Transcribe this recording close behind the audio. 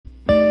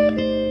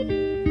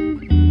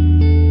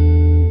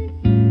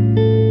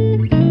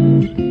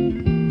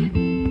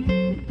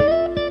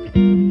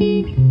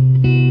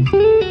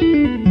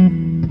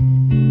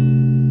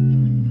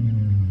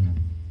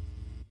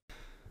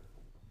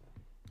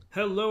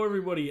Hello,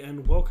 everybody,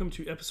 and welcome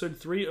to episode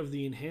 3 of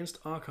the Enhanced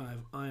Archive.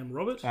 I am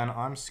Robert, And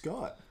I'm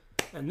Scott.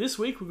 and this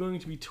week we're going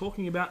to be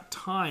talking about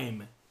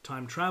time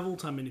travel,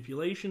 time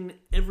manipulation,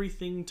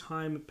 everything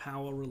time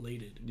power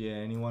related. Yeah,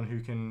 anyone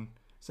who can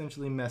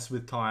essentially mess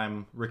with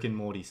time, Rick and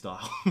Morty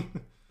style.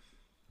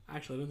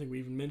 Actually, I don't think we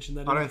even mentioned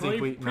that I in don't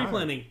think we...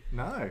 pre-planning.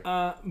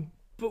 No.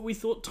 But we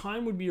thought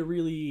time would be a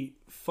really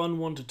fun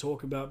one to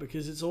talk about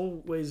because it's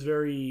always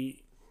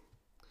very...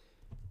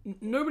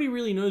 Nobody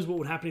really knows what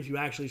would happen if you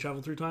actually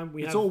travel through time.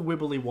 It's all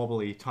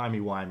wibbly-wobbly,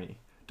 timey-wimey.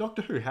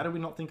 Doctor Who, how do we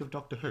not think of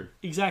Doctor Who?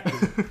 Exactly.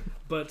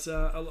 But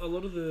a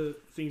lot of the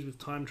things with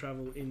time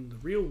travel in the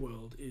real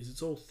world is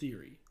it's all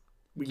theory.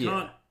 We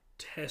can't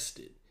test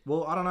it.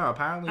 Well, I don't know.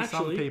 Apparently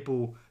Actually-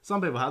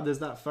 some people have. There's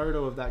that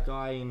photo of that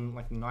guy in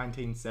like the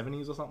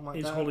 1970s or something like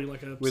He's that. holding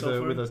like a with cell a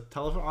phone. with a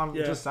telephone. I'm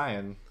Yeah. just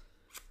saying.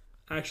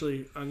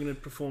 Actually, I'm going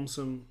to perform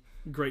some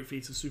great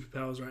feats of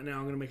superpowers right now.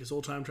 I'm going to make us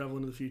all time travel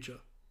into the future.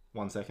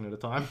 1 second at a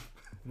time.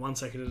 1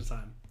 second at a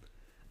time.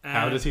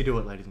 How And does he do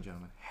it, ladies and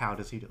gentlemen? How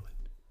does he do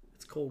it?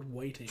 It's called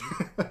waiting.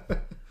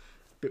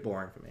 Bit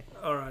boring for me.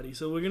 Alrighty,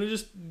 so we're going to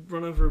just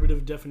run over a bit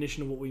of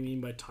definition of what we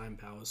mean by time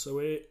powers. So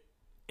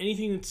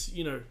anything that's,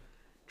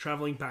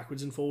 traveling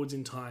backwards and forwards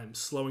in time,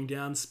 slowing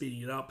down,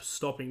 speeding it up,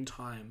 stopping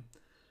time.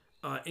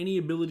 Any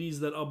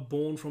abilities that are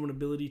born from an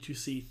ability to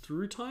see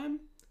through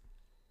time,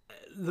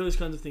 those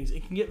kinds of things.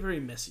 It can get very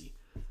messy.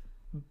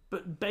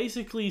 But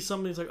basically,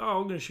 something's like,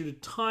 oh, I'm going to shoot a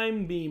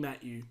time beam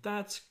at you.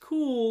 That's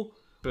cool.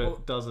 But Well-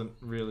 it doesn't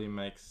really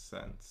make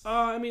sense.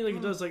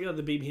 It does like,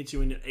 the beam hits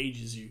you and it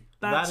ages you.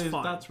 That's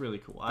fine. That's really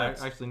cool.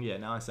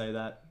 Now I say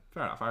that.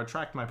 Fair enough. I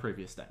retract my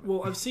previous statement.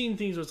 Well, I've seen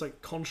things where it's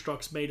like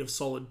constructs made of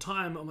solid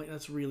time. I'm like,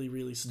 that's really,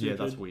 really stupid.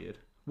 Yeah, that's weird.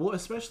 Well,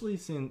 especially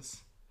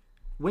since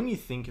when you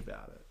think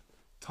about it,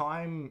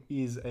 time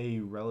is a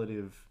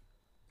relative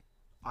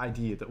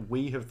idea that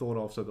we have thought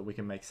of so that we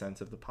can make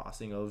sense of the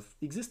passing of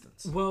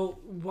existence. Well,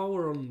 while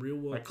we're on real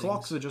world Like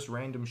clocks are just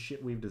random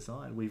shit we've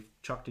designed. We've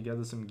chucked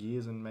together some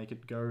gears and make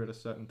it go at a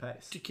certain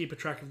pace. to keep a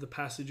track of the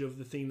passage of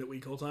the thing that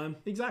we call time.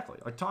 Exactly.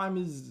 Like time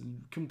is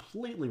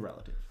completely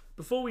relative.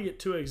 Before we get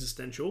too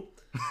existential,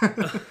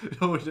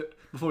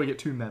 Before we get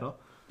too meta.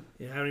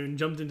 I haven't even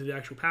jumped into the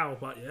actual power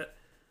part yet.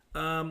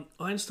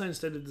 Einstein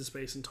stated that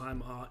space and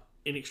time are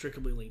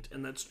inextricably linked,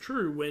 and that's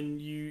true. When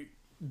you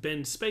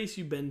bend space,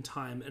 you bend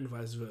time, and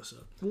vice versa.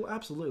 Well,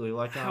 absolutely.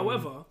 Like,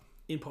 However,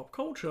 in pop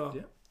culture,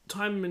 Yeah.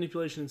 time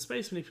manipulation and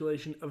space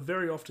manipulation are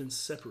very often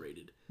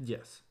separated.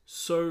 yes.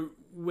 So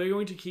we're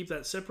going to keep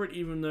that separate,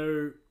 even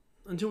though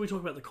until we talk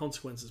about the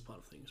consequences part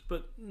of things.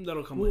 But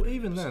that'll come Well, later.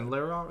 even then,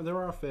 there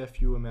are a fair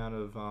few amount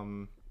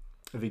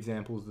of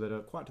examples that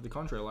are quite to the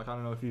contrary. Like, I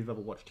don't know if you've ever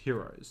watched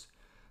Heroes.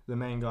 The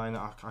main guy,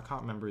 I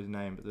can't remember his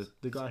name, but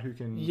the guy who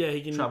can,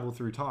 he can travel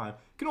through time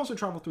can also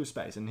travel through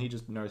space, and he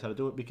just knows how to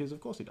do it because, of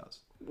course, he does.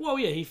 Well,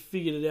 yeah, he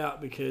figured it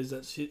out because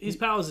that's his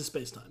powers is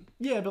space time.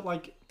 Yeah, but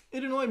like,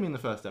 it annoyed me in the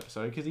first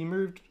episode because he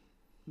moved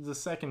the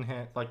second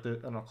hand, like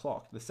on a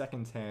clock, the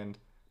second hand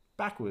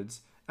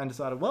backwards, and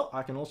decided, well,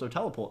 I can also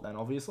teleport. Then,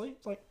 obviously,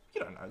 it's like,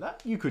 you don't know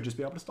that. You could just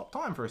be able to stop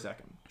time for a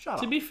second. Shut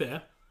To up. be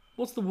fair,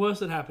 what's the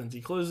worst that happens?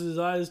 He closes his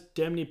eyes,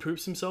 damn near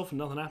poops himself, and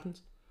nothing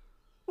happens.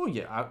 Well,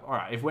 yeah, all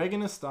right. If we're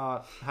going to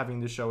start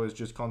having this show as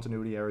just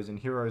continuity errors in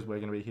Heroes, we're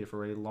going to be here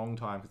for a long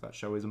time because that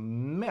show is a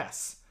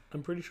mess.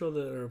 I'm pretty sure that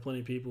there are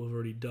plenty of people who've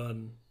already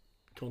done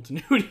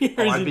continuity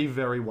Oh, errors. I'd be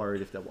very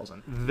worried if there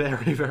wasn't.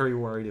 Very, very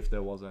worried if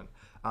there wasn't.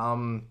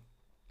 And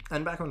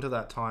back onto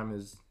that time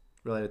is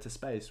related to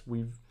space.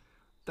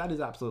 That is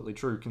absolutely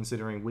true,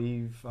 considering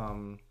we've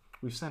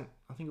sent.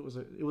 I think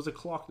it was a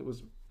clock that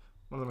was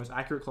one of the most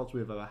accurate clocks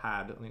we've ever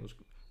had. I think it was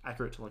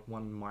accurate to like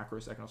 1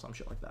 microsecond or some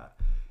shit like that.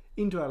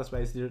 Into outer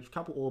space, did a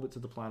couple orbits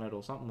of the planet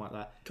or something like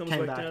that. Comes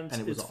came back down,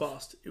 and it was it's off.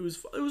 fast. It was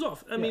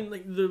off. I mean,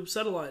 like the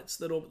satellites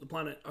that orbit the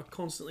planet are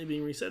constantly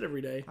being reset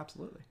every day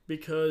Absolutely.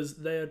 because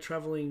they are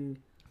traveling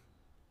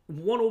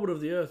one orbit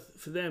of the Earth.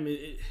 For them,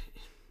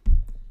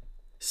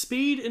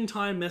 speed and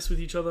time mess with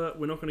each other.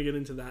 We're not going to get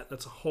into that.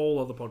 That's a whole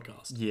other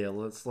podcast. Yeah,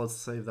 let's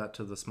save that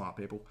to the smart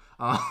people.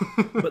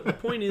 But the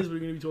point is, we're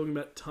going to be talking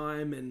about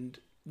time and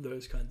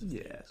those kinds of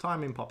things. Yeah,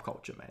 time in pop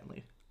culture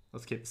mainly.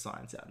 Let's keep the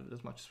science out of it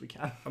as much as we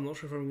can. I'm not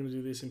sure if I'm going to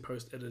do this in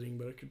post-editing,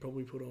 but I could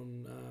probably put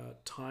on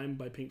Time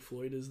by Pink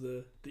Floyd as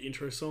the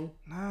intro song.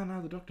 No,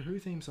 the Doctor Who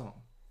theme song.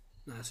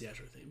 Nah, it's the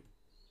outro theme.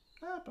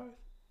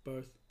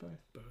 Both.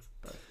 Both.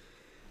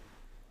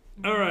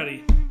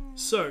 Alrighty.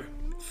 So,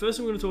 first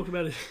thing we're going to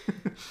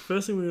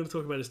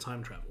talk about is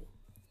time travel.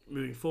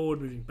 Moving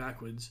forward, moving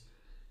backwards.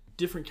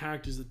 Different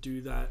characters that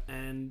do that,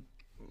 and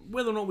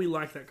whether or not we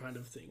like that kind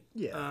of thing.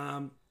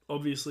 Yeah.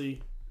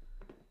 Obviously,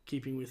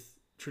 keeping with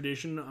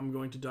tradition, I'm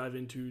going to dive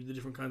into the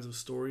different kinds of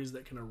stories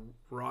that can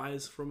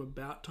arise from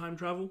about time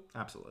travel.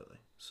 Absolutely.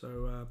 So,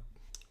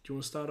 do you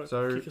want to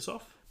start? Kick us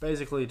off?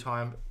 Basically,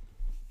 time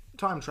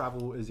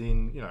travel is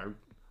in,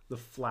 the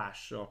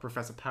Flash or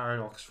Professor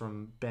Paradox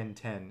from Ben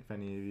 10, if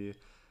any of you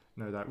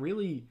know that.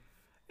 Really,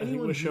 I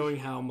think we're showing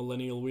how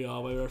millennial we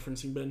are by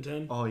referencing Ben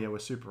 10. Oh yeah, we're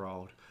super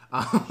old.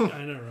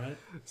 I know, right?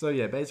 So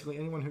yeah, basically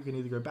anyone who can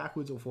either go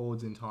backwards or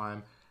forwards in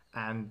time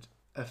and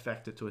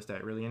affect it to a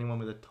state. Really, anyone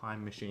with a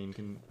time machine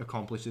can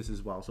accomplish this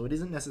as well. So it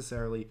isn't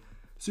necessarily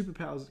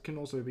superpowers. It can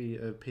also be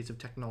a piece of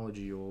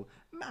technology or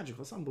magic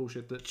or some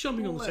bullshit that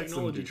Jumping on the lets them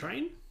technology do that.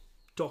 train,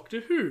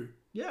 Doctor Who,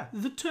 Yeah,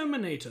 The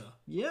Terminator,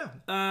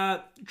 yeah,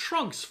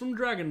 Trunks from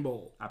Dragon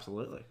Ball.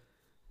 absolutely.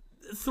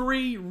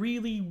 3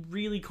 really,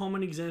 really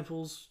common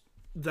examples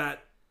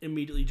that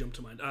immediately jump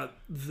to mind.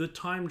 The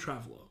Time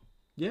Traveler.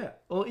 Yeah,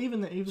 or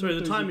even Sorry, if the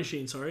those- Time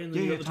Machine, sorry. And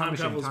then you got the Time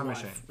Traveler's wife.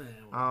 machine. Yeah,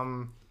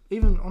 well,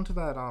 Even onto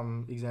that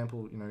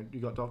example, you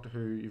got Doctor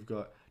Who, you've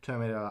got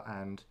Terminator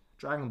and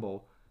Dragon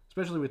Ball.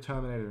 Especially with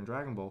Terminator and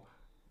Dragon Ball,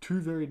 two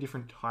very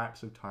different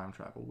types of time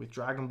travel. With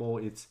Dragon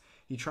Ball,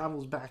 he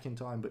travels back in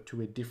time, but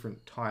to a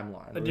different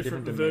timeline, a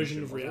different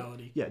version of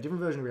reality. Yeah,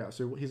 different version of reality.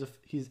 So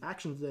his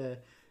actions there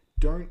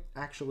don't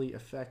actually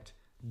affect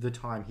the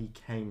time he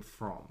came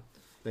from.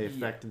 They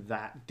affect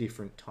that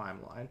different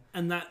timeline.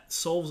 And that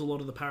solves a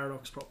lot of the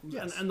paradox problems.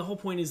 Yes. And the whole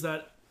point is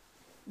that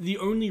the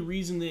only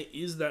reason there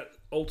is that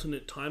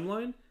alternate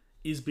timeline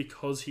is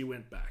because he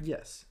went back.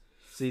 Yes.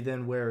 See,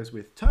 then whereas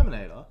with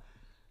Terminator,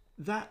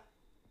 that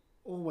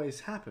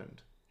always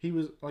happened. He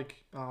was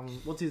like,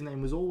 what's his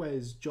name? Was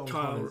always John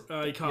Connor's...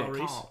 Carl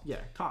Reese.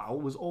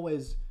 Carl was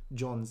always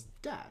John's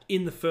dad.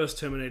 In the first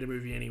Terminator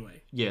movie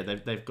anyway. Yeah,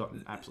 they've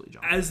gotten absolutely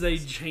John. As they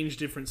changed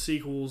different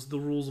sequels, the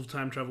rules of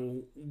time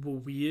travel were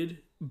weird,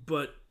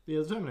 but... Yeah,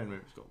 the Terminator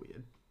movies got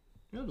weird.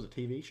 You know, it was a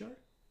TV show?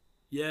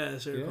 Yeah,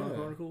 Sarah Connor Yeah.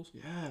 Chronicles.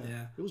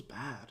 Yeah. It was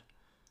bad.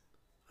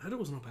 I heard it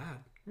was not bad.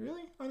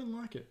 Really? I didn't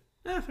like it.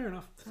 Yeah, fair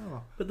enough.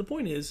 Oh. But the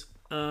point is,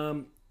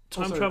 time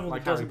Also, travel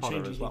like that doesn't Harry Potter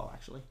change as anything. well,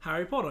 actually.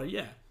 Harry Potter,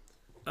 yeah.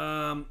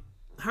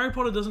 Harry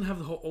Potter doesn't have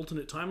the whole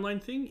alternate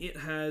timeline thing. It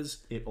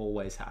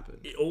always happened.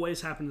 It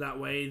always happened that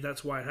way.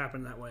 That's why it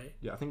happened that way.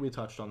 Yeah, I think we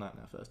touched on that in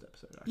our first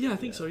episode. Actually. Yeah, I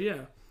think so,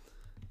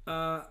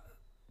 yeah.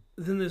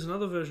 Then there's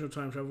another version of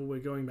time travel where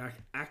going back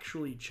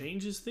actually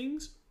changes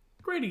things.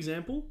 Great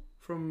example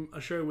from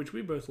a show which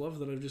we both love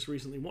that I've just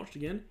recently watched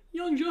again,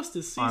 Young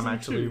Justice Season 2. I'm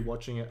actually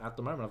watching it at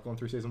the moment. I've gone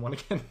through season 1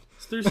 again.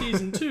 Through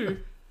Season 2,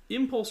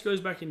 Impulse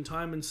goes back in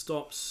time and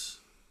stops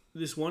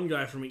this one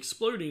guy from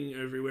exploding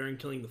everywhere and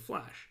killing the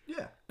Flash.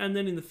 Yeah. And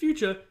then in the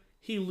future,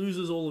 he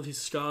loses all of his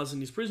scars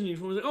and his prison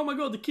uniform. He's like, oh my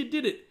god, the kid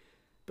did it.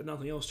 But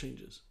nothing else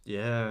changes.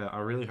 Yeah, I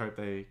really hope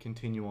they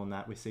continue on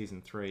that with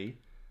season 3.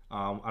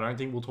 I don't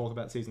think we'll talk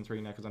about season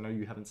 3 now because I know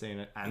you haven't seen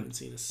it. And I haven't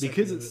seen a second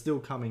because of it's it. still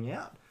coming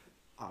out,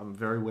 I'm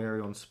very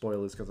wary on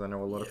spoilers because I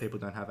know a lot of people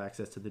don't have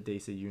access to the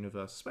DC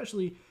universe,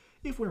 especially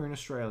if we're in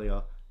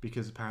Australia,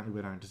 because apparently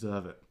we don't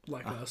deserve it.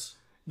 Like us.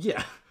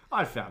 Yeah,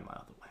 I found my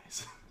other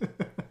ways.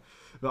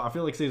 But I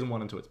feel like season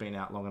 1 and 2, it's been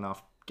out long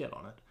enough. Get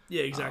on it.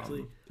 Yeah,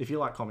 exactly. If you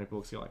like comic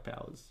books, you like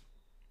powers.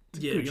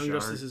 Yeah, good Young show.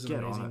 Justice is an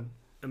Get on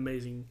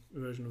amazing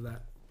version of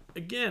that.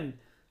 Again,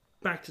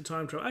 back to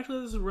time travel. Actually,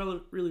 this is a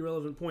really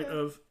relevant point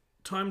of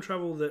time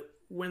travel that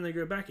when they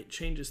go back, it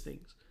changes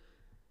things.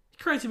 It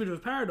creates a bit of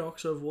a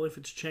paradox of, well, if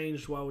it's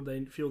changed, why would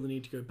they feel the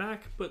need to go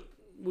back? But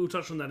we'll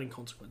touch on that in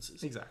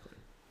consequences. Exactly.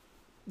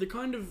 The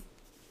kind of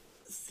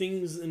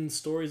things and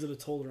stories that are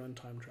told around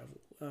time travel.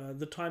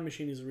 The Time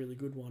Machine is a really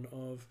good one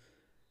of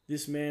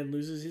this man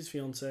loses his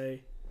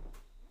fiancée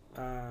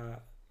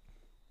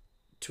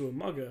to a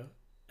mugger,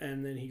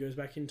 and then he goes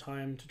back in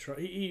time to try...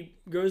 He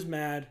goes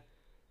mad,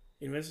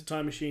 invents a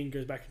time machine,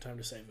 goes back in time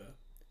to save her.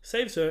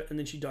 Saves her, and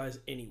then she dies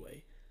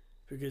anyway.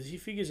 Because he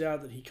figures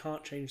out that he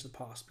can't change the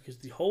past. Because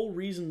the whole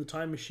reason the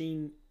time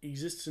machine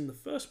exists in the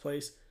first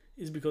place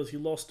is because he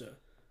lost her.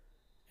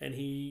 And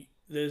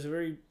there's a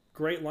very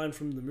great line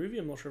from the movie,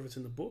 I'm not sure if it's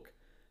in the book.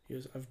 He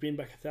goes, I've been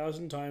back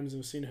 1,000 times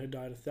and seen her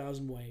die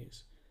 1,000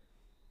 ways.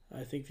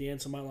 I think the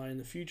answer might lie in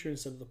the future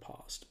instead of the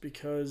past.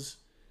 Because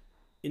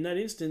in that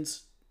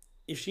instance,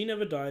 if she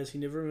never dies, he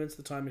never invents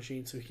the time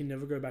machine, so he can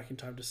never go back in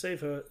time to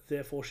save her.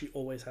 Therefore, she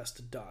always has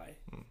to die.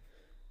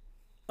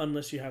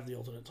 Unless you have the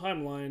alternate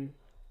timeline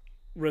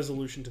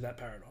resolution to that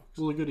paradox.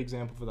 Well, a good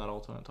example for that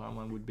alternate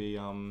timeline would be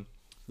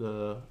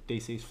the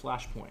DC's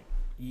Flashpoint.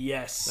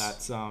 Yes.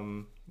 That's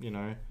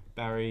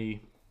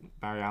Barry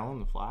Allen,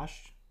 the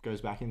Flash,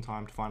 goes back in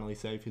time to finally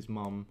save his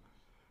mum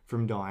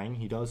from dying.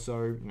 He does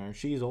so,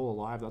 she's all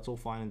alive, that's all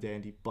fine and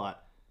dandy,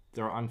 but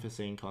there are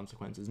unforeseen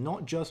consequences,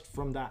 not just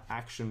from that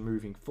action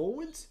moving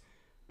forwards,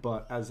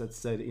 but as it's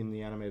said in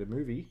the animated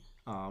movie,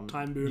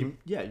 time boom.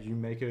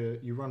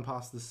 You run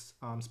past this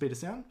speed of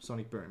sound,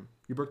 sonic boom.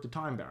 You broke the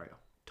time barrier,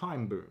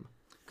 time boom.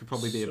 Could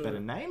probably be a better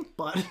name,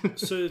 but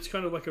so it's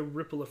kind of like a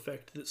ripple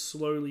effect that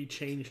slowly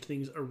changed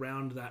things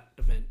around that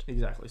event.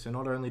 Exactly. So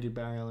not only did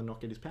Barry Allen not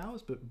get his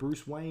powers, but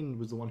Bruce Wayne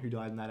was the one who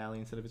died in that alley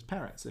instead of his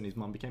parents, and his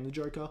mum became the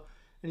Joker,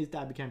 and his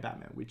dad became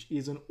Batman, which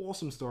is an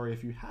awesome story.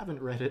 If you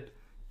haven't read it,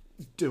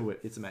 do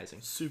it. It's amazing.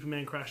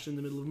 Superman crashed in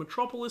the middle of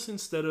Metropolis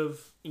instead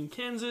of in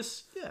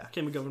Kansas. Yeah.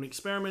 Became a government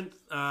experiment.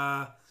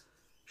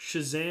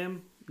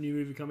 Shazam, new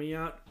movie coming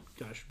out.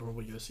 I should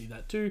probably go see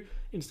that too.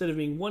 Instead of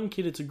being one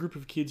kid, it's a group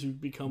of kids who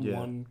become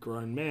one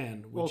grown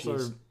man. Which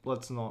Also,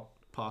 let's not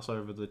pass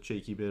over the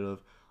cheeky bit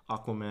of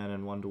Aquaman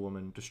and Wonder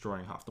Woman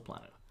destroying half the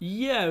planet.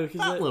 Yeah,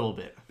 because That little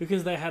bit.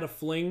 because they had a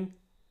fling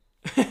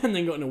and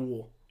then got in a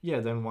war. yeah,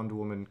 then Wonder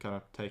Woman kind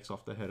of takes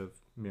off the head of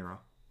Mira.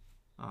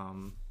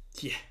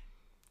 Yeah.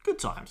 Good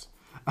times.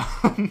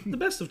 The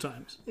best of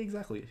times.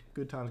 Exactly.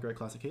 Good times, great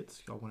classic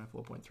hits. God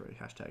 104.3.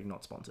 Hashtag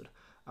not sponsored.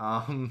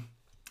 Are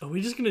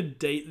we just going to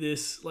date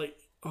this? Like,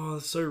 oh,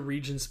 it's so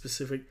region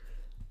specific.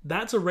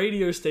 That's a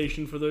radio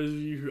station for those of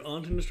you who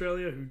aren't in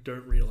Australia who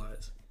don't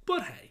realise.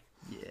 But hey.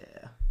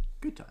 Yeah.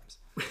 Good times.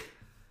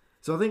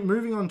 So I think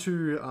moving on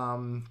to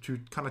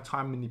kind of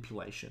time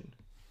manipulation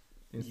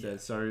instead. Yeah.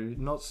 So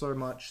not so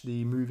much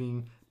the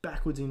moving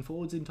backwards and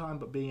forwards in time,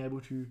 but being able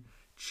to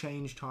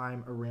change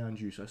time around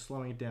you. So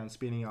slowing it down,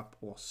 speeding up,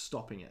 or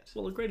stopping it.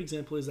 Well, a great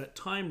example is that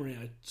time ray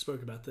I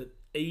spoke about that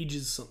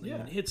ages something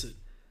and hits it.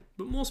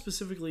 But more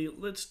specifically,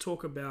 let's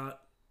talk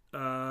about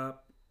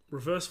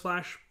Reverse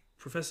Flash,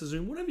 Professor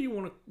Zoom, whatever you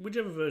want to,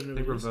 whichever version I of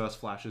think it is. Reverse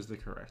Flash is the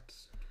correct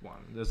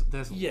one.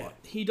 There's a lot.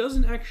 He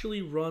doesn't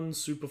actually run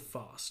super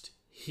fast.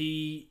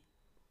 He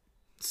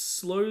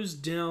slows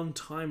down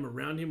time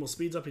around him or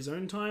speeds up his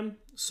own time,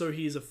 so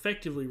he is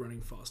effectively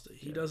running faster.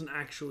 He doesn't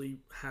actually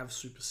have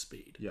super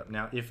speed. Yep.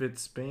 Now, if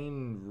it's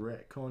been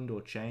retconned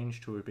or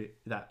changed to a bit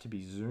that to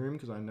be Zoom,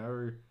 because I know,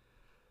 or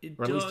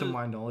at least to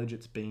my knowledge,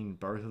 it's been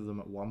both of them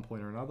at one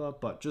point or another.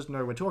 But just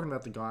know we're talking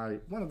about the guy,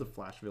 one of the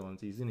Flash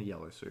villains. He's in a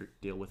yellow suit.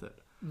 Deal with it.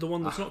 The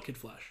one that's not Kid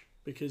Flash.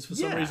 Because for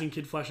some reason,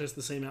 Kid Flash has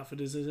the same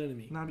outfit as his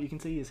enemy. No, but you can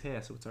see his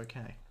hair, so it's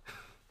okay.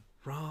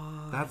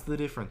 Right. That's the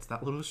difference.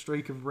 That little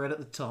streak of red at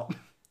the top.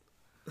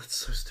 That's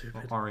so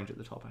stupid. Or orange at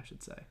the top, I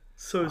should say.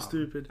 So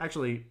stupid.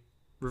 Actually,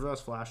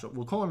 Reverse Flash,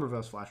 we'll call him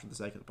Reverse Flash for the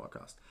sake of the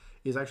podcast,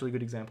 is actually a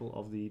good example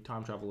of the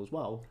time travel as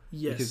well.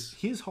 Yes. Because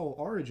his whole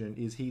origin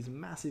is he's a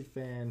massive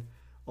fan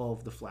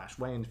of the Flash.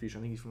 Way in the future.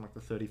 I think he's from like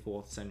the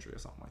 34th century or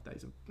something like that.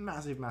 He's a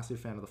massive, massive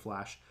fan of the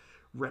Flash.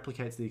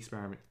 Replicates the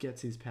experiment.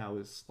 Gets his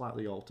powers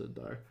slightly altered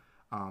though.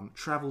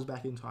 Travels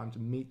back in time to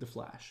meet the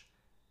Flash.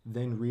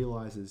 Then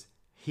realizes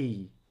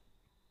he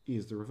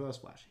is the Reverse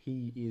Flash.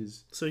 He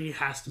is... So he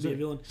has to be a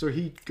villain. So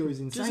he goes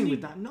insane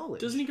with that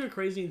knowledge. Doesn't he go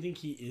crazy and think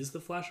he is the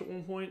Flash at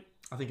one point?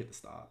 I think at the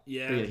start.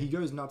 Yeah. But yeah, he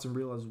goes nuts and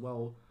realizes,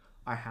 well,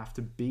 I have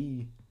to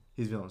be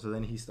his villain. So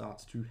then he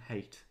starts to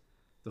hate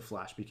the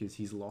Flash because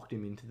he's locked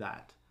him into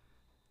that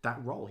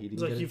role. He didn't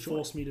It's like get you a choice.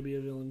 forced me to be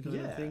a villain kind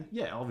of thing.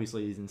 Yeah,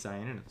 obviously he's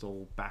insane and it's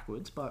all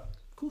backwards, but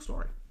cool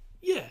story.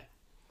 Yeah.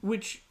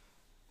 Which,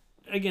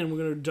 again, we're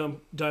going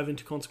to dive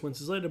into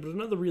consequences later, but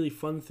another really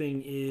fun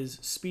thing is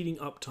speeding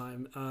up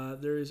time.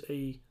 There is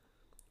a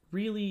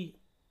really,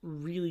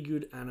 really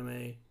good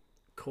anime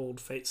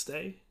called Fate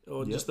Stay,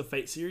 or just the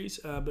Fate series,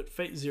 but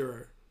Fate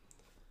Zero.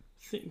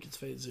 I think it's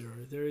Fate Zero.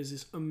 There is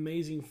this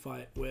amazing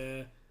fight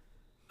where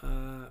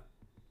the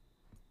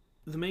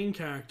main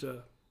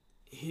character,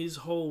 his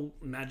whole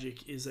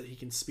magic is that he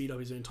can speed up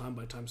his own time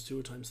by ×2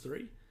 or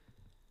 ×3,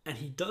 and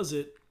he does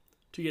it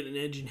to get an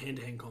edge in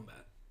hand-to-hand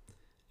combat.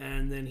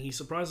 And then he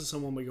surprises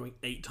someone by going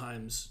 8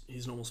 times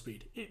his normal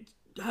speed. It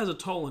has a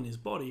toll on his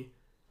body,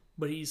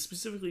 but he's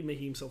specifically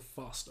making himself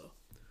faster.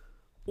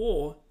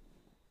 Or,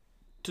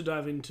 to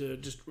dive into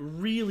just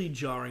really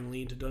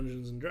jarringly into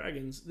Dungeons and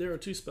Dragons, there are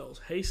 2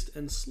 spells, Haste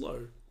and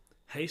Slow.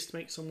 Haste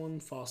makes someone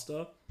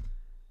faster,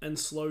 and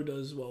Slow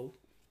does, well,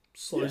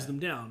 slows them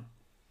down.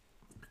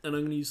 And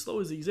I'm going to use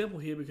Slow as the example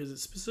here because it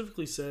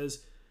specifically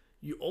says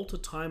you alter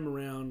time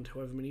around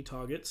however many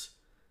targets,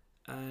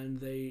 and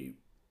they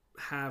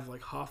have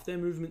like half their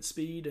movement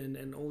speed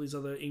and all these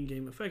other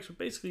in-game effects, but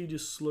basically you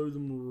just slow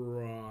them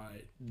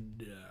right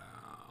down.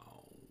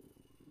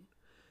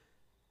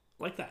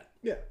 Like that.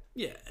 Yeah.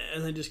 Yeah,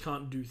 and they just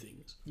can't do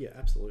things. Yeah,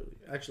 absolutely.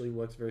 Actually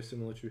works very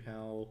similar to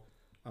how,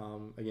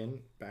 again,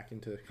 back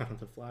into kind of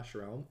the Flash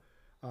realm,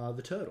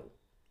 the Turtle.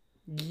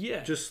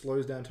 Yeah. Just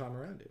slows down time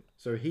around him.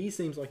 So he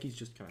seems like he's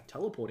just kind of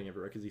teleporting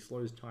everywhere because he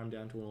slows time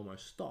down to an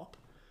almost stop.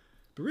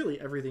 But really,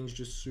 everything's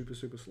just super,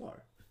 super slow.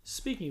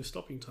 Speaking of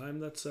stopping time,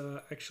 that's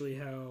actually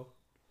how,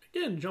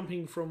 again,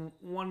 jumping from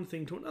one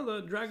thing to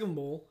another, Dragon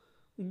Ball,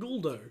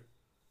 Guldo,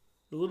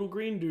 the little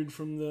green dude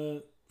from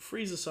the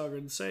Frieza saga,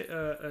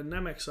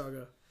 Namek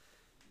saga.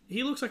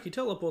 He looks like he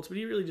teleports, but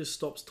he really just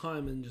stops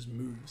time and just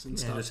moves and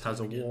starts just has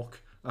a again.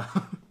 walk.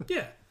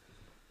 Yeah.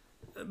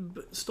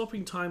 But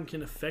stopping time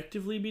can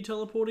effectively be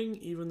teleporting,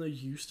 even though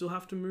you still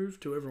have to move.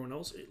 To everyone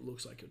else, it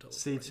looks like you're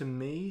teleporting. See, to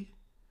me,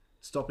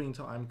 stopping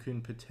time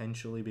can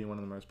potentially be one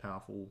of the most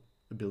powerful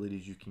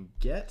abilities you can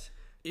get,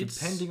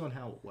 depending on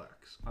how it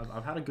works.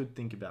 I've had a good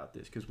think about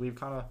this because we've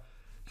kind of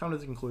come to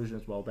the conclusion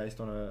as well based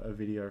on a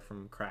video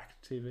from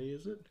Cracked TV,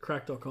 is it?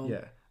 Crack.com.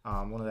 Yeah.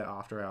 One of their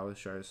after hours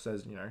shows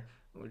says,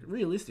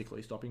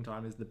 realistically, stopping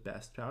time is the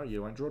best power.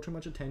 You won't draw too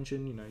much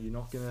attention. You're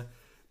not going to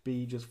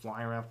be just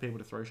flying around for people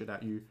to throw shit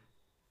at you.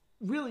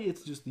 Really,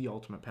 it's just the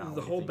ultimate power.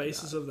 The whole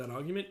basis of that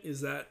argument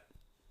is that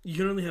you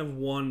can only have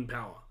one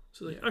power.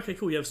 So, okay,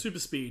 cool, you have super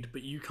speed,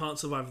 but you can't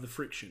survive the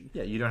friction.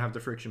 Yeah, you don't have the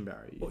friction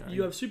barrier.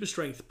 You have super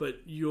strength, but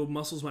your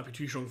muscles might be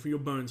too strong for your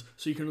bones,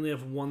 so you can only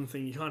have one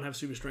thing. You can't have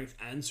super strength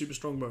and super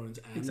strong bones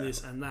and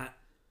this and that.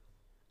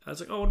 It's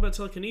like, oh, what about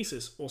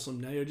telekinesis? Awesome,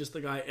 now you're just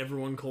the guy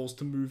everyone calls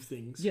to move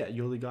things. Yeah,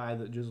 you're the guy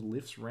that just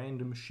lifts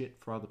random shit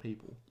for other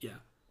people. Yeah.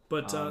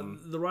 But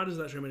the writers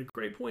of that show made a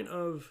great point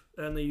of,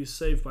 and they use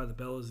Saved by the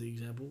Bell as the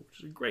example, which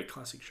is a great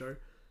classic show.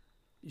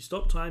 You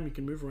stop time, you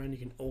can move around, you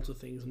can alter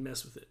things and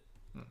mess with it.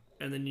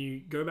 And then you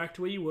go back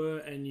to where you were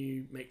and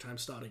you make time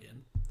start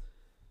again.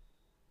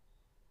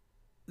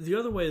 The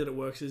other way that it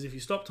works is if you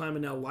stop time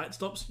and now light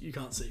stops, you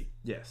can't see.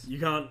 Yes. You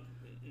can't...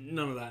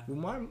 None of that.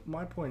 Well,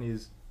 my point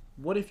is,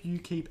 what if you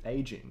keep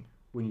aging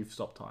when you've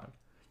stopped time?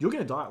 You're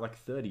going to die at like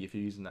 30 if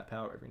you're using that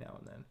power every now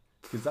and then.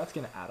 Because that's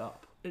going to add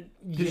up.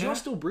 Because you're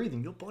still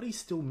breathing, your body's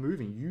still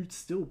moving. You'd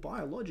still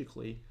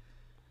biologically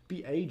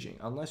be aging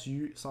unless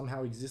you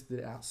somehow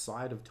existed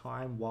outside of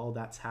time while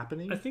that's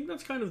happening. I think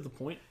that's kind of the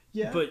point.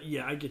 Yeah. But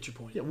yeah, I get your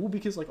point. Yeah, well,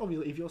 because like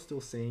obviously if you're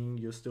still seeing,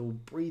 you're still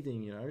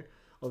breathing, you know.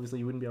 Obviously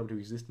you wouldn't be able to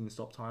exist in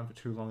stop time for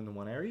too long in the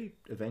one area.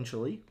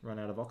 Eventually run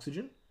out of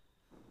oxygen.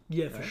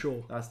 Yeah, for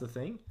sure. That's the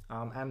thing.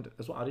 And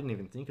as well, I didn't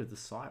even think of the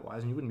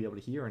sight-wise, and you wouldn't be able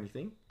to hear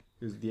anything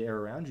because the air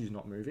around you is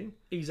not moving.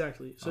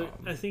 Exactly. So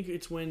I think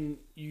it's when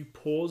you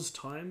pause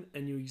time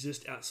and you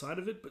exist outside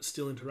of it, but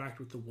still interact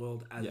with the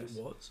world as it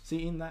was.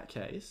 See, in that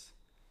case,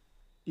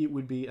 it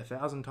would be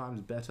 1,000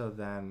 times better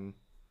than,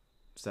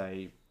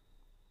 say,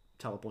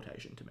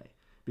 teleportation to me.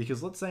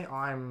 Because let's say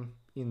I'm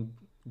in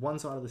one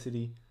side of the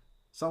city,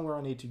 somewhere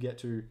I need to get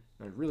to, you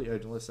know, really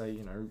urgent. Let's say,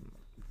 you know,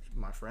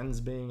 my friend's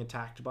being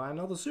attacked by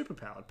another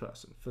superpowered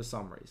person for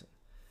some reason.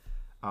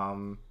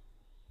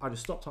 I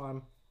just stop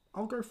time.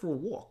 I'll go for a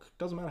walk.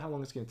 Doesn't matter how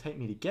long it's going to take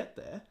me to get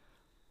there.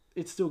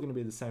 It's still going to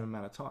be the same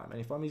amount of time.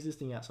 And if I'm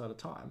existing outside of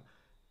time,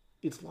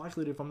 it's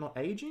likely that if I'm not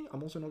aging,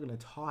 I'm also not going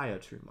to tire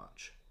too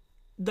much.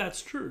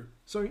 That's true.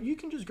 So you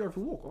can just go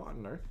for a walk. Or, I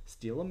don't know,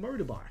 steal a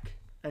motorbike.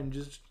 And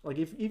just, like,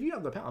 if you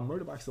have the power, a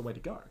motorbike's the way to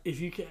go. If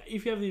you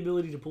have the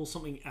ability to pull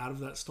something out of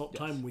that stop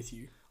time with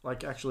you.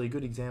 Like, actually, a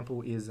good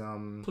example is...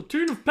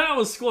 Platoon of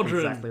Power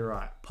Squadron! Exactly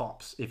right.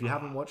 Pops. If you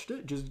haven't watched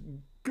it, just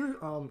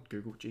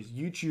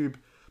YouTube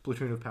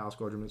Platoon of Power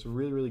Squadron. It's a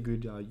really, really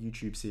good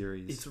YouTube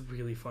series. It's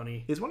really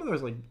funny. It's one of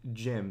those, like,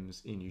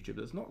 gems in YouTube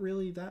that's not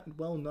really that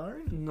well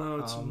known. No,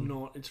 it's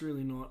not. It's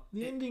really not.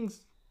 The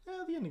ending's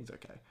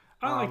okay.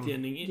 I like the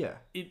ending. Yeah.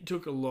 It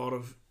took a lot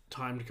of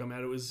time to come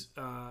out. It was...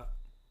 a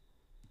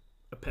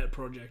pet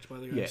project by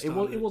the guy. Yeah,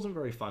 it wasn't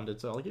very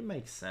funded, so like it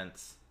makes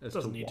sense as to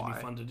why. It doesn't need to be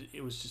funded.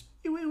 It was just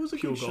it was a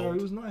good show. gold.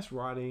 It was nice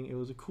writing. It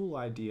was a cool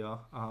idea.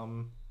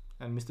 And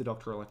Mr.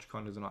 Dr.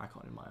 Electricon is an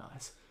icon in my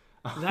eyes.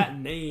 That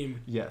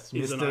name. Yes,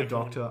 Mr.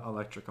 Dr.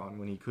 Electricon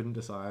when he couldn't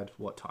decide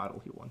what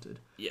title he wanted.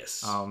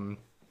 Yes. But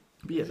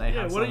yeah, they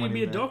have. Why don't you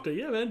be a doctor?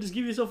 Yeah, man, just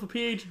give yourself a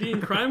PhD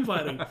in crime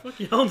fighting. Fuck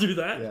yeah, I'll do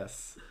that.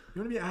 Yes.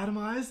 You want to be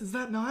atomized? Is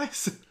that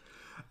nice?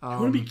 You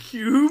want to be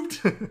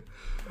cubed?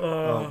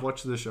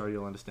 Watch the show,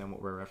 you'll understand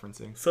what we're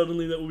referencing.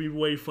 Suddenly that will be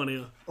way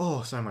funnier.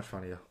 Oh, so much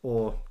funnier.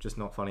 Or just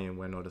not funny and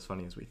we're not as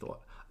funny as we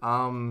thought.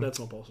 That's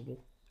not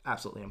possible.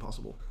 Absolutely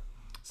impossible.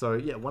 So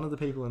yeah, one of the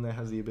people in there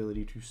has the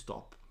ability to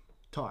stop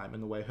time,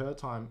 and the way her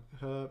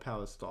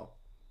powers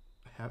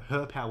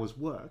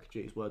work,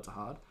 geez, words are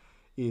hard,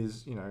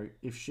 is, you know,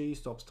 if she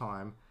stops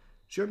time,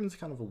 she opens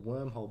kind of a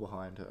wormhole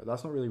behind her.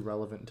 That's not really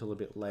relevant until a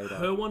bit later.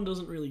 Her one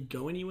doesn't really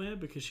go anywhere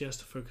because she has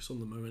to focus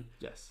on the moment.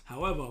 Yes.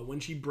 However, when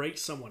she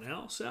breaks someone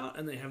else out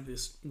and they have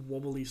this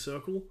wobbly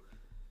circle,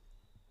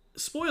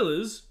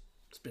 spoilers,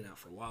 it's been out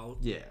for a while.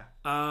 Yeah.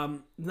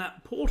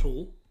 That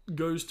portal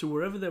goes to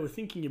wherever they were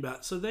thinking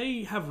about. So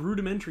they have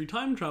rudimentary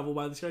time travel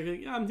by this guy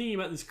going, yeah, I'm thinking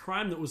about this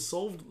crime that was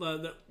solved.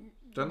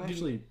 Don't they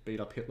actually beat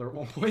up Hitler at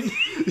one point?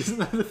 Isn't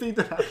that the thing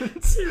that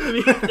happens?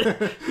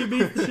 He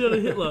beat the shit out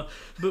of Hitler.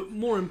 But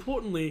more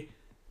importantly,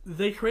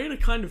 they create a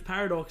kind of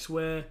paradox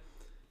where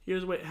he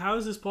goes, wait, how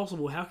is this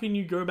possible? How can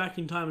you go back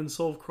in time and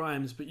solve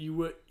crimes, but you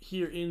were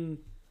here in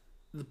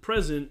the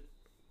present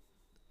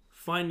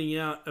finding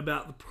out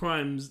about the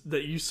crimes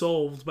that you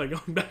solved by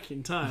going back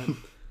in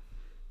time?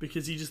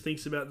 Because he just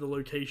thinks about the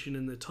location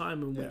and the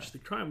time in which the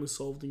crime was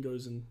solved and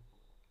goes and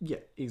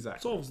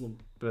solves them.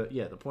 But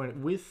yeah, the point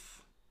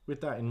with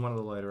that, in one of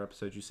the later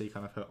episodes, you see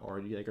kind of her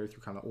origin. They go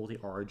through kind of all the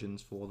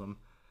origins for them.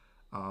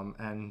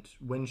 And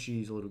when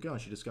she's a little girl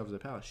and she discovers her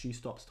power, she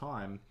stops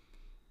time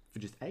for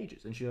just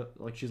ages. And she's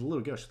a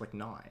little girl, she's like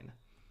 9.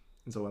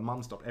 And so her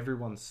mum stopped,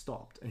 everyone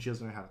stopped, and she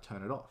doesn't know how to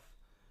turn it off.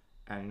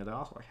 And, you know, they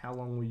ask her, like, how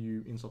long were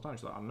you in stop time?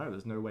 She's like, I don't know,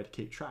 there's no way to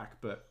keep track,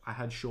 but I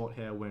had short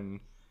hair when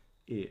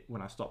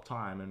I stopped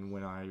time, and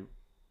when I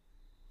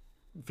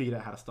figured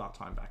out how to start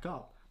time back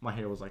up, my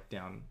hair was like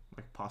down,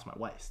 like past my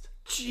waist.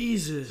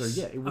 Jesus.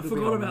 So yeah, I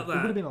forgot about that. It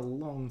would have been a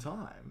long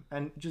time,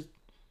 and just,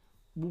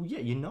 well, yeah,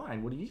 you're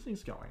 9. What do you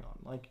think's going on?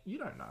 Like, you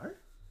don't know.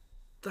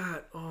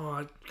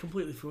 I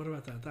completely forgot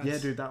about that. Yeah,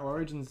 dude, that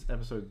Origins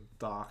episode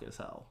dark as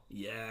hell.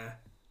 Yeah.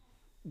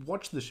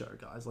 Watch the show,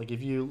 guys. Like,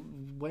 if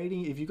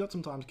you've got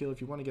some time to kill, if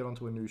you want to get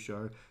onto a new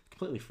show, it's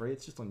completely free.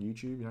 It's just on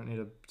YouTube. You don't need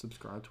to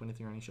subscribe to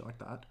anything or any shit like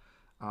that.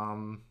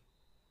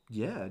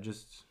 Yeah,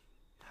 just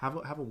have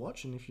a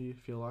watch, and if you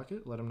feel like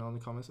it, let them know in the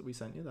comments that we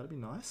sent you. That'd be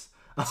nice.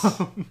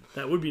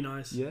 That would be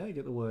nice. Yeah,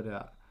 get the word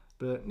out.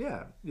 But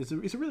yeah, it's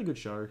a really good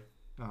show.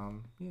 Yeah,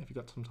 if you've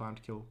got some time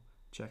to kill,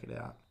 check it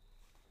out.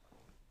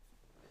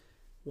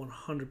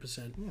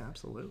 100%. Yeah,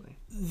 absolutely.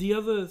 The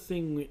other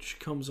thing which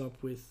comes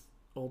up with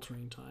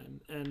altering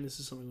time, and this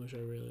is something which I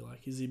really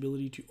like, is the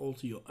ability to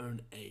alter your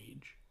own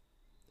age,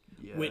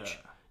 Yeah. which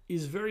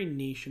is very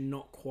niche and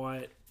not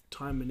quite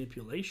time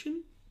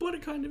manipulation, but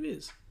it kind of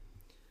is.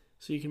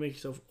 So you can make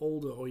yourself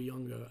older or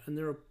younger, and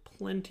there are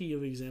plenty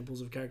of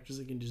examples of characters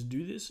that can just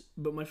do this,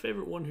 but my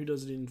favourite one who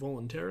does it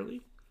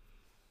involuntarily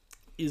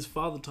is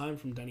Father Time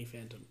from Danny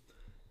Phantom.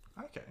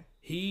 Okay.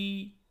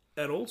 He,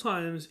 at all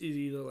times, is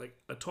either like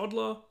a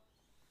toddler,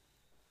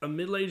 a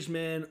middle-aged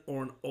man,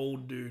 or an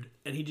old dude,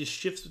 and he just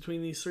shifts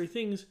between these three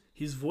things.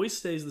 His voice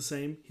stays the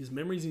same, his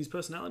memories and his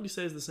personality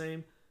stays the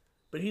same,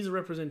 but he's a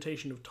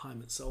representation of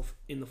time itself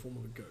in the form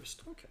of a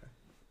ghost. Okay.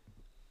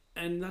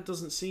 And that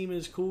doesn't seem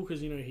as cool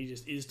because, he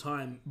just is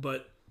time,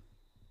 but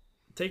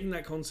taking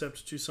that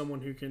concept to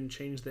someone who can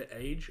change their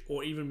age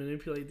or even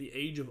manipulate the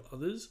age of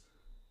others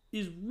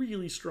is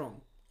really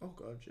strong. Oh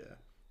god, yeah.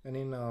 And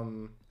in I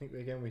think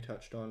again we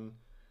touched on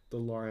the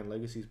Lorien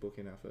Legacies book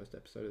in our first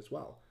episode as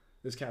well.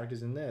 There's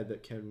characters in there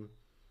that can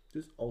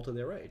just alter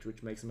their age,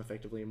 which makes them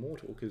effectively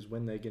immortal, because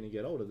when they're going to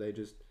get older, they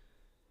just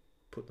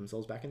put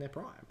themselves back in their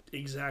prime.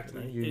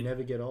 Exactly. You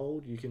never get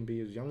old. You can be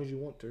as young as you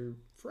want to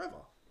forever.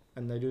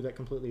 And they do that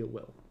completely at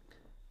will.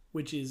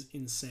 Which is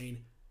insane.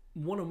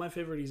 One of my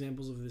favorite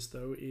examples of this,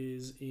 though,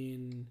 is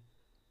in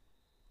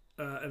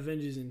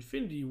Avengers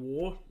Infinity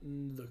War,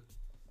 the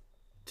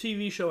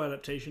TV show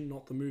adaptation,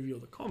 not the movie or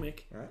the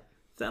comic. Right.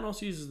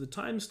 Thanos uses the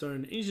Time Stone,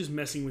 and he's just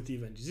messing with the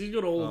Avengers. He's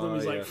got all of them.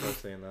 He's like, I've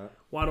seen that.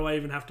 why do I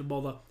even have to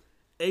bother?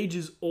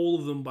 Ages all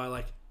of them by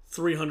like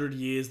 300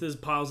 years. There's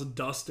piles of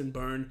dust and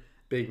bone.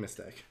 Big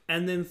mistake.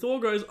 And then Thor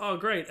goes, oh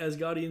great, as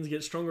Guardians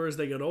get stronger as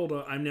they get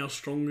older, I'm now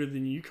stronger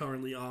than you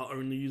currently are,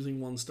 only using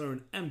one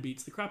stone, and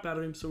beats the crap out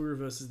of him, so he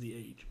reverses the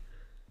age.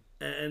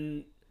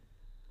 And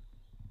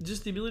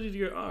just the ability to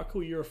go, oh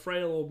cool, you're a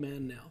frail old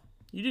man now.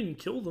 You didn't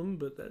kill them,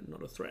 but they're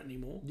not a threat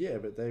anymore. Yeah,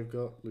 but they've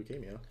got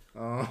leukemia.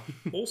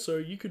 Also,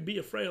 you could be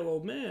a frail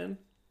old man,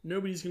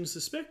 nobody's going to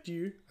suspect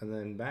you. And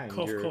then bang,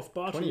 Cough, you're cough,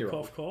 Bartle, 20-year-old.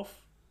 cough,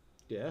 cough.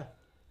 Yeah.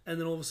 And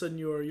then all of a sudden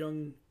you're a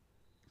young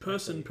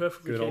person, Exactly.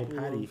 perfectly Good old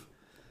capable Paddy. of...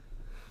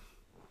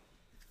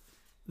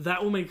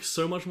 That will make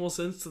so much more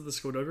sense to the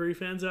Skullduggery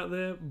fans out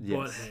there,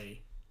 but Yes.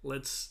 hey,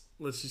 let's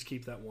just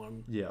keep that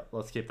one. Yeah,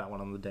 let's keep that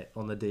one on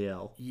the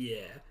DL.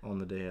 Yeah. On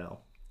the DL.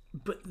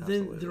 But then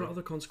Absolutely. there are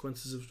other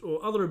consequences of,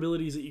 or other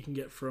abilities that you can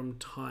get from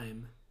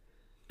time.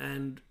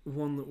 And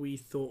one that we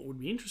thought would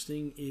be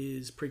interesting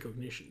is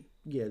precognition.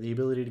 Yeah, the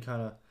ability to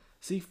kind of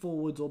see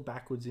forwards or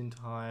backwards in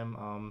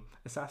time.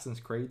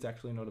 Assassin's Creed's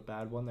actually not a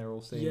bad one. They're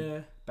all seeing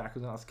Yeah.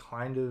 backwards. And that's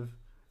kind of...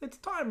 It's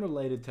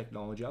time-related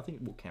technology. I think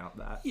we'll count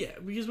that. Yeah,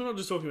 because we're not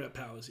just talking about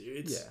powers here.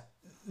 It's Yeah.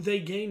 They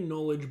gain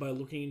knowledge by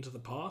looking into the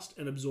past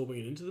and absorbing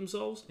it into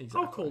themselves.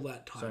 Exactly. I'll call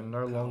that time. So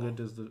no power. longer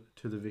does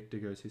to the victor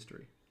goes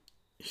history.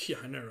 Yeah,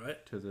 I know,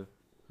 right? To the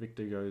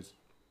victor goes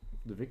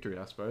the victory,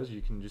 I suppose.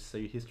 You can just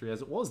see history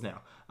as it was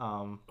now.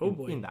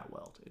 boy. In that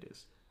world, it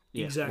is.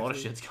 Yeah, Exactly. a lot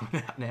of shit's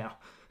coming out now.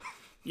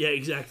 Yeah,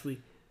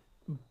 exactly.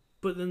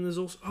 But then there's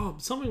also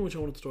something which I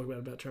wanted to talk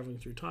about traveling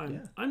through time.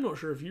 Yeah. I'm not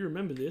sure if you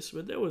remember this,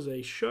 but there was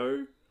a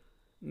show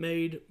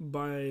made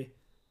by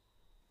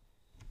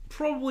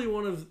probably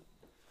one of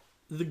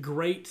the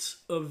greats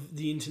of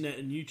the internet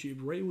and YouTube,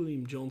 Ray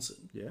William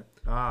Johnson. Yeah.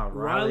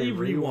 Riley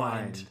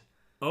Rewind.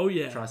 Oh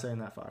yeah. Try saying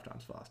that 5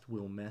 times fast.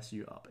 We'll mess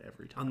you up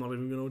every time. I'm not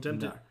even going to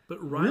attempt No. it.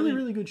 But Really,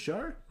 really good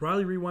show.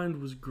 Riley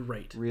Rewind was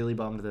great. Really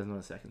bummed there's not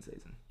a second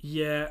season.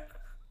 Yeah.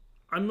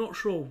 I'm not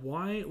sure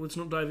why. Let's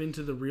not dive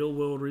into the real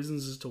world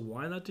reasons as to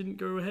why that didn't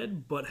go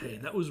ahead. But hey,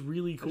 that was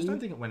really I cool. just don't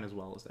think it went as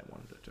well as they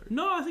wanted it to.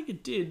 No, I think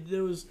it did.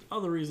 There was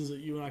other reasons that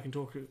you and I can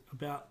talk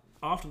about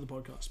after the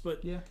podcast.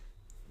 But Yeah.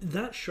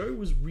 that show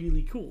was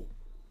really cool.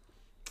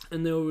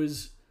 And there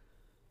was...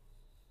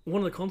 One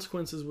of the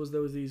consequences was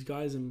there was these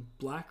guys in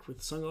black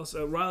with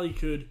sunglasses. Riley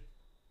could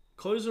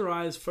close her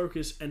eyes,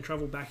 focus, and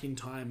travel back in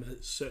time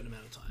a certain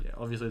amount of time. Yeah,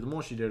 obviously, the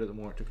more she did it, the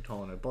more it took a toll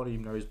on her body,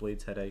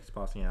 nosebleeds, headaches,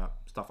 passing out,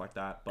 stuff like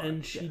that. But,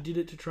 And she yeah. did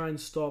it to try and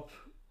stop,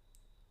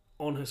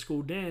 on her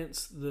school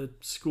dance, the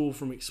school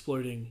from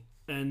exploding.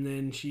 And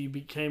then she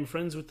became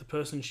friends with the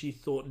person she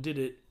thought did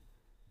it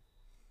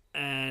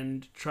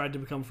and tried to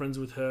become friends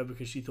with her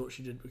because she thought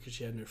she did because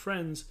she had no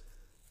friends.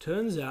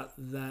 Turns out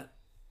that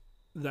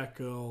that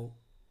girl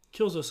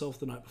kills herself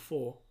the night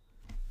before.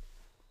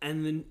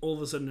 And then all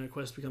of a sudden her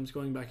quest becomes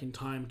going back in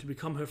time to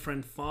become her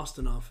friend fast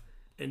enough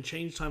and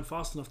change time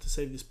fast enough to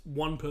save this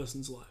one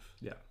person's life.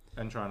 Yeah,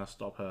 and trying to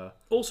stop her.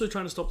 Also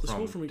trying to stop the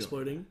school From from doing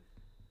exploding.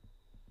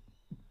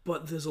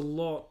 But there's a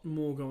lot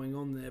more going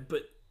on there.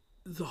 But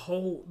the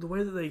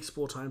way that they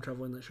explore time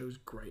travel in that show is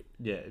great.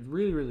 Yeah,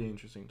 really, really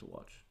interesting to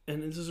watch.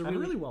 And this is a And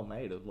really, really well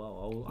made as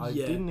well. I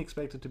Yeah. didn't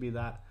expect it to be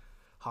that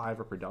high of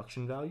a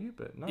production value,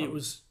 but no, it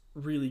was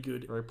really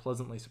good. very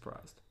pleasantly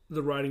surprised.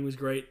 The writing was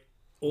great.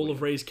 All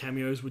of Ray's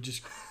cameos were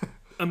just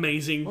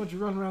amazing. Why'd you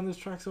run around this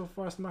track so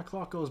fast my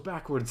clock goes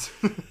backwards?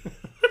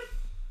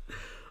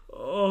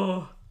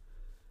 Oh,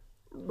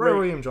 Ray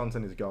William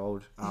Johnson is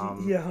gold.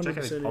 Yeah, Check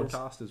out his 100% is.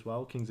 podcast as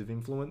well, Kings of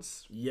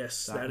Influence.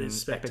 yes, That that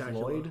is and Epic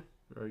spectacular. Lloyd.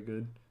 Very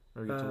good.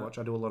 Very good to watch.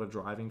 I do a lot of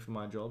driving for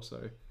my job, so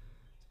it's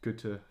good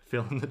to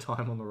fill in the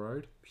time on the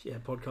road. Yeah,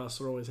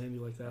 podcasts are always handy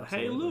like that.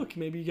 Absolutely. Hey, look,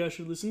 maybe you guys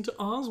should listen to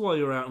ours while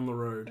you're out on the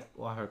road.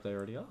 Well, I hope they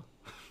already are.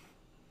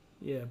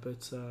 Yeah,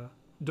 but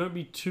don't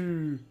be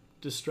too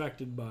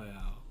distracted by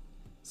our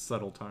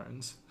Subtle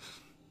tones.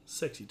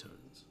 sexy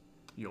tones.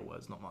 Your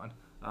words, not mine.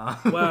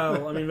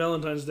 Well, I mean,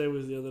 Valentine's Day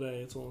was the other day,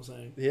 that's all I'm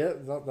saying. Yeah,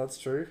 that's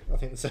true. I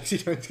think the sexy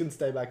tones can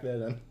stay back there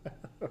then.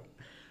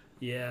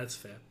 Yeah, that's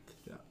fair.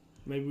 Yeah.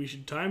 Maybe we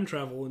should time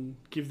travel and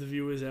give the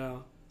viewers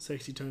our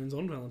sexy tones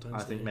on Valentine's Day.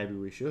 I think maybe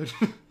we should.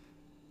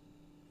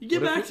 You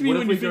get What if back we- to me what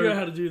when if you we figure go- out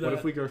how to do that. What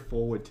if we go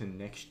forward to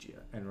next year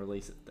and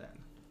release it then?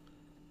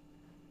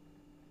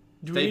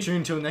 do, Stay we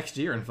tuned till next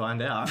year and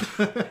find out.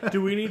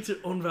 do we need to,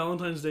 on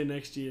Valentine's Day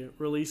next year,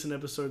 release an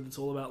episode that's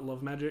all about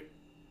love magic?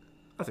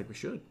 I think we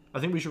should. I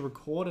think we should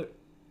record it.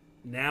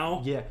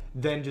 Now? Yeah,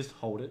 then just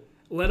hold it.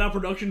 Let our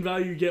production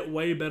value get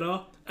way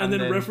better, and then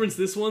then- reference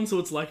this one so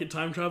it's like it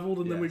time traveled,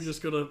 and then we've Yes.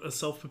 just got a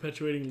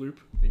self-perpetuating loop.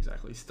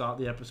 Exactly. Start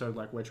the episode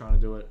like we're trying to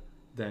do it,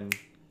 then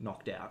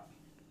knocked out.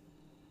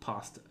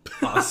 Past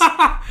us.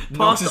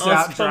 Knocks us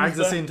out, drags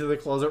us into the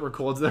closet,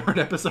 records their own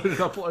episode, and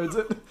uploads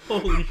it.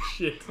 Holy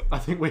shit. I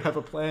think we have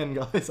a plan,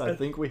 guys. I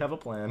think we have a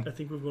plan. I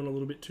think we've gone a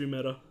little bit too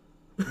meta.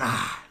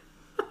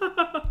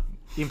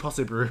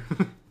 Impossible.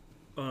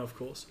 Of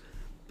course.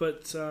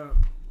 But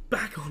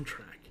back on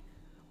track.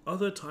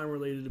 Other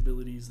time-related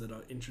abilities that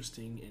are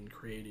interesting and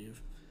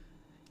creative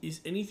is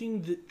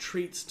anything that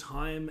treats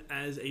time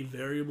as a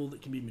variable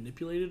that can be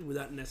manipulated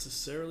without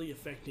necessarily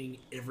affecting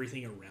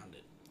everything around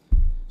it.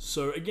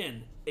 So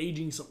again,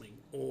 aging something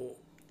or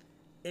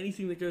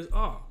anything that goes,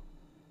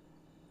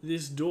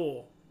 this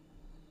door,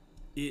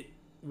 it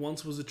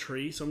once was a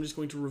tree, so I'm just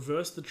going to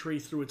reverse the tree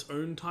through its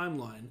own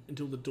timeline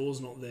until the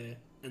door's not there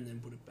and then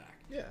put it back.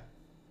 Yeah.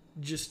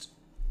 Just,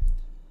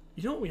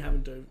 you know what we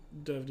haven't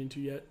dove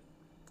into yet?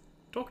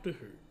 Doctor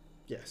Who.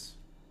 Yes.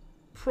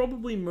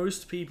 Probably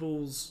most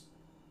people's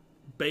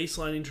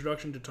baseline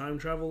introduction to time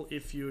travel,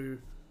 if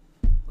you...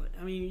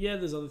 I mean, yeah,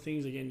 there's other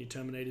things, again, your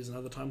Terminators and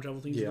other time travel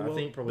things in Yeah, the I world.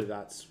 think probably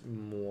that's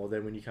more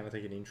then when you kind of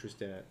take an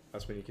interest in it.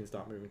 That's when you can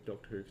start moving to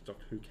Doctor Who, because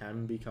Doctor Who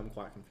can become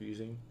quite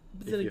confusing.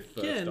 But if then you're first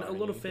again, a diving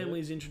lot of into it.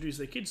 families introduce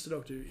their kids to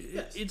Doctor Who.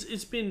 Yes.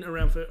 It's been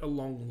around for a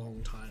long,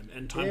 long time,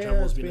 and time Yeah,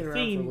 travel has it's been been a around for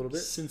a theme little bit.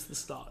 since the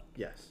start.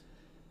 Yes.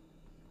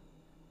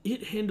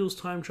 It handles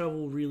time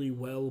travel really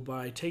well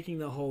by taking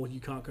the whole "you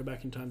can't go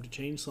back in time to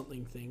change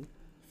something" thing,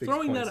 Fixed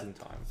Throwing points that- in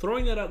time.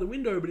 throwing that out the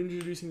window, but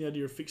introducing the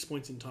idea of fixed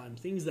points in time,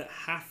 things that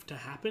have to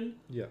happen,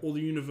 Yeah. or the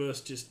universe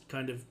just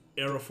kind of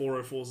error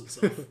 404s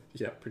itself.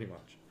 Yeah, pretty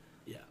much.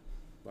 Yeah.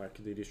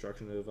 Like the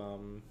destruction of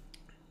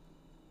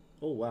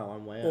Oh wow,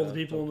 I'm way All out the of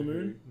people on the Doctor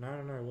moon?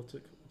 Who. No. What's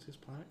his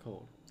planet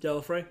called?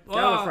 Gallifrey.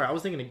 Gallifrey. I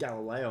was thinking of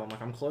Galileo. I'm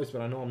like, I'm close,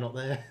 but I know I'm not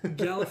there.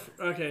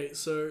 Okay,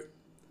 so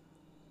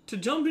to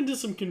jump into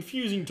some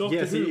confusing Doctor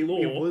yeah, Who see,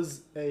 lore, it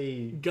was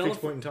a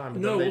fixed point in time,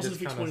 but no, then it they wasn't a just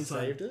fixed kind point of in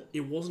time. saved it.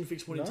 It wasn't a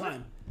fixed point in No?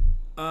 time.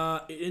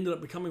 It ended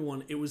up becoming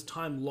one. It was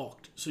time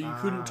locked, so you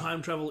couldn't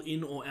time travel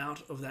in or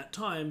out of that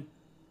time,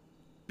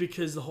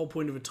 because the whole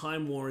point of a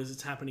time war is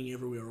it's happening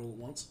everywhere all at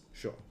once.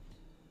 Sure.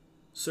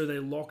 So they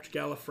locked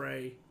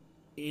Gallifrey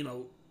in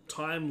a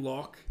time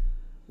lock,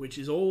 which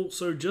is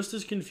also just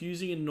as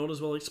confusing and not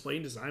as well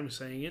explained as I'm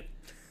saying it,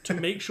 to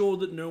make sure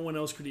that no one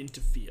else could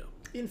interfere.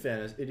 In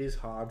fairness, it is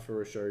hard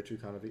for a show to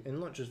kind of, and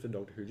not just for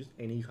Doctor Who, just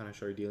any kind of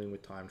show dealing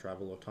with time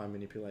travel or time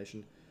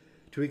manipulation,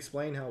 to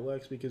explain how it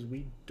works, because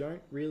we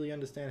don't really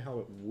understand how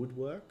it would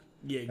work.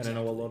 Yeah, exactly. And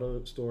I know a lot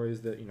of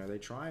stories that, they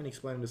try and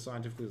explain them as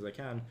scientifically as they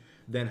can,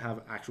 then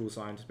have actual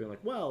scientists being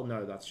like, well,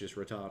 no, that's just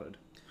retarded.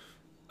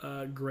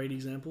 A great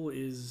example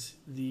is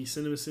the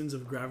Cinema Sins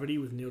of Gravity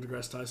with Neil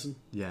deGrasse Tyson.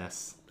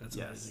 Yes. That's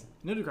yes. amazing.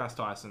 Neil deGrasse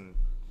Tyson,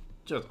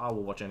 I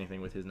will watch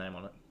anything with his name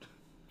on it.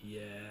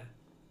 Yeah,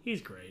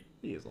 he's great.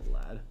 He is a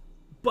lad.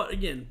 But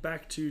again,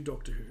 back to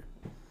Doctor Who.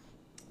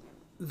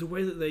 The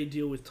way that they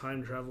deal with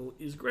time travel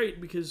is great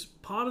because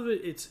part of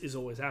it is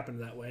always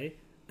happened that way,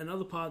 and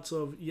other parts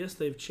of, yes,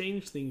 they've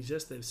changed things,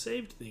 yes, they've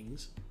saved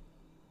things,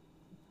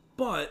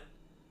 but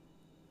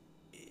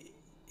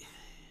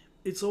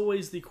it's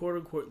always the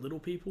quote-unquote little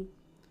people,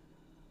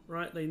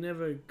 right? They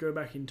never go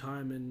back in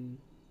time and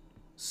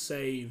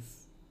save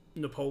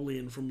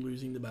Napoleon from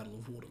losing the Battle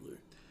of Waterloo.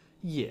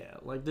 Yeah,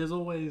 like there's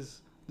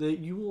always...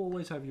 You will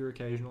always have your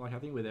occasional, like I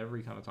think with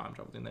every kind of time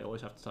travel thing, they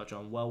always have to touch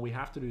on, well, we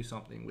have to do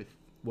something with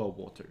World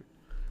War II.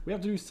 We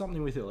have to do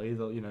something with Hitler.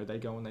 Either, they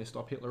go and they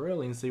stop Hitler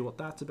early and see what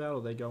that's about,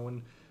 or they go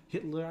and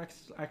Hitler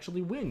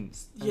actually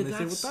wins and Yeah, they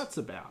see what that's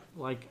about.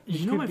 Like,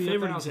 You know, my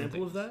favorite 1,000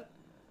 example of things. that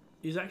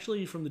is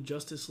actually from the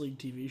Justice League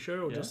TV show,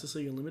 or Yeah. Justice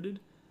League Unlimited,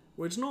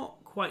 where it's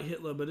not quite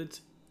Hitler, but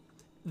it's...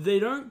 They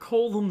don't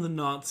call them the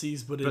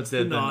Nazis, but it's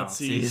they're the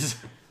Nazis.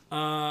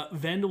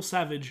 Vandal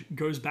Savage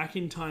goes back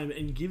in time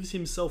and gives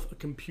himself a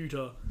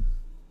computer,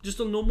 just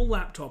a normal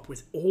laptop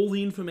with all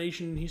the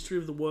information and history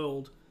of the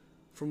world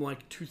from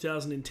like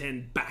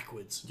 2010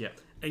 backwards. Yeah.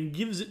 And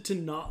gives it to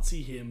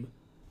Nazi him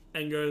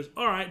and goes,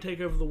 alright, take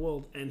over the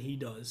world. And he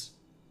does.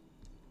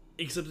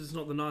 Except it's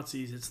not the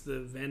Nazis, it's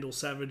the Vandal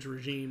Savage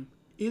regime.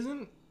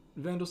 Isn't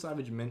Vandal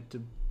Savage meant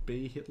to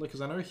be Hitler?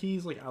 Because I know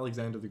he's like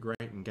Alexander the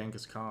Great and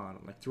Genghis Khan.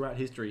 Like throughout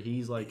history,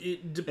 he's like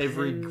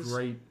every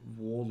great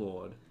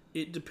warlord.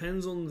 It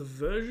depends on the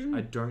version.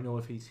 I don't know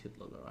if he's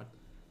Hitler though.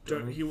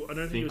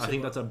 I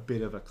think that's a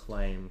bit of a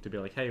claim to be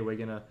like, hey, we're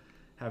gonna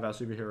have our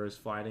superheroes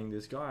fighting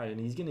this guy, and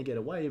he's gonna get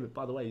away. But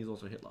by the way, he's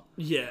also Hitler.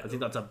 Yeah, I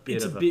think that's a bit.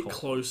 It's a bit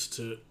close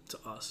to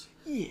us.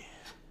 Yeah,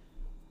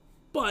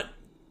 but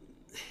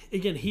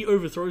again, he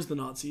overthrows the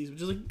Nazis,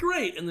 which is like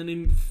great, and then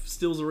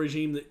instills a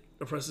regime that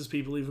oppresses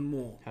people even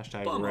more.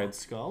 Hashtag Bummer. Red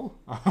Skull.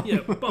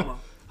 Yeah, bummer.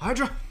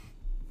 Hydra.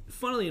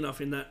 Funnily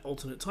enough, in that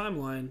alternate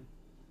timeline,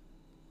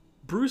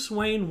 Bruce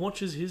Wayne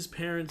watches his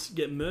parents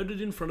get murdered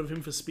in front of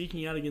him for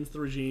speaking out against the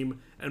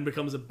regime and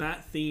becomes a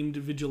bat-themed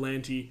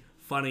vigilante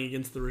fighting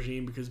against the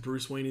regime because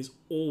Bruce Wayne is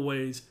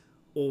always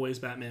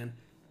Batman,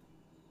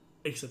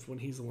 except when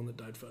he's the one that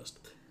died first.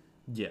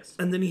 Yes.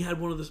 And then he had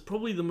one of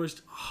probably the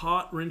most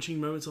heart-wrenching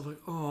moments of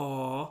like,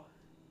 aww,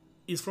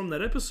 is from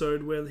that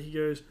episode where he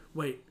goes,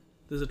 wait,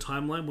 there's a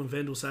timeline when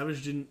Vandal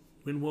Savage didn't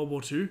win World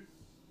War II?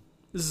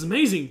 This is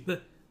amazing.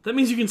 That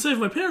means you can save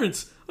my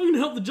parents. I'm going to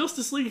help the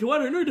Justice League, who I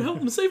don't know, to help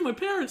them save my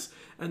parents.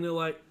 And they're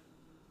like,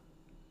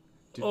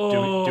 do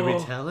we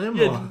tell him?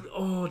 Yeah,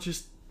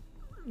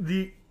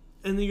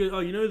 and they go, oh,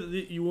 you know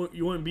that you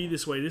won't be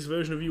this way. This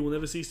version of you will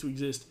never cease to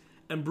exist.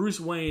 And Bruce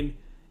Wayne,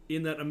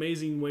 in that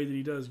amazing way that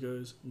he does,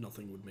 goes,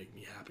 nothing would make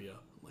me happier.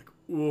 I'm like,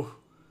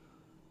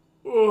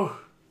 oh.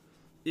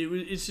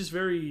 It's just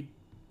very...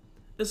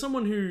 As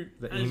someone who...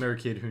 The emo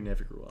kid who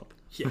never grew up.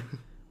 Yeah.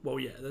 Well,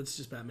 yeah, that's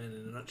just Batman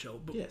in a nutshell.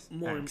 But yes,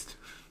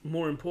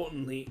 more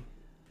importantly,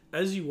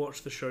 as you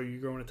watch the show, you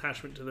grow an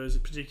attachment to those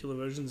particular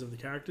versions of the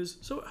characters,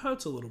 so it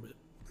hurts a little bit.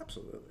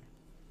 Absolutely.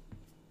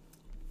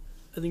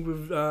 I think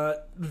we've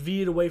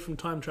veered away from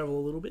time travel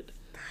a little bit.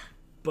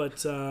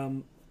 But...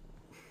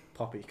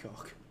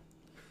 Poppycock.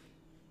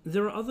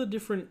 There are other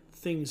different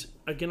things,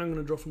 again I'm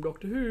going to draw from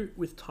Doctor Who,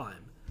 with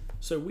time.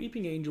 So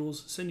Weeping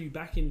Angels send you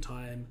back in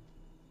time,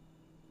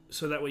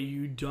 so that way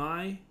you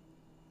die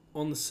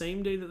on the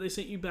same day that they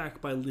sent you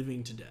back by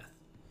living to death.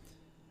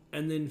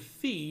 And then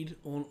feed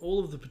on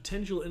all of the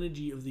potential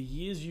energy of the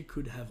years you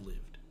could have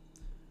lived.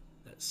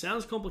 That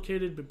sounds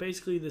complicated, but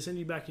basically they send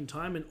you back in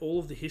time, and all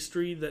of the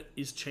history that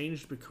is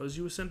changed because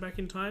you were sent back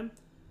in time,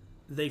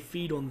 they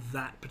feed on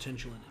that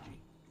potential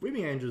energy.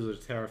 Weeping Angels are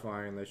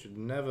terrifying, and they should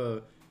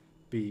never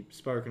be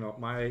spoken of.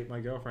 My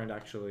girlfriend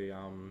actually,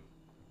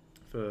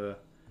 for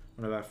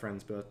one of our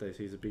friends' birthdays,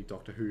 he's a big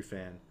Doctor Who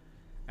fan.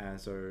 And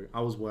so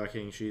I was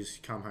working, she's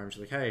come home,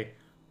 she's like, hey,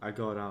 I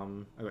got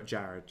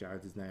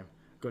Jared's his name,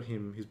 got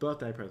him his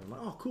birthday present. I'm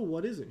like, oh cool,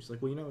 what is it? She's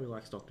like, well, you know he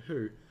likes Doctor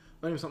Who.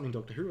 I got him something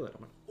Doctor Who related.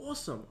 I'm like,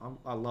 awesome,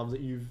 I love that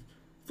you've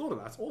thought of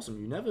that, it's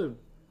awesome. You never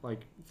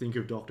like think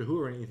of Doctor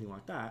Who or anything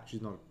like that.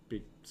 She's not a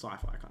big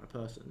sci-fi kind of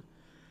person.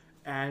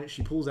 And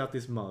she pulls out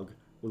this mug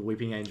with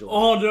Weeping Angel.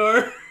 Oh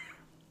no!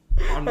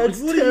 I'm like,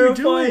 what are you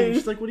doing?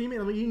 She's like, what do you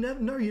mean? I'm like,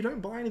 you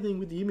don't buy anything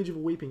with the image of a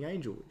Weeping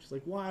Angel. She's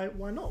like, why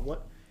not?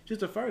 What?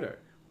 Just a photo.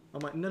 I'm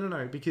like,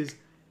 no, because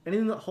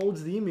anything that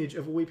holds the image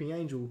of a Weeping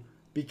Angel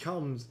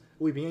becomes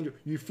a Weeping Angel.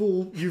 You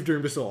fool, you've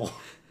doomed us all.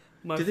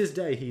 To this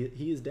day,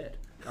 he is dead.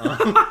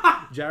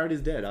 Jared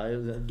is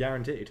dead,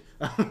 guaranteed.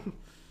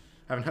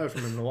 Haven't heard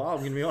from him in a while, I'm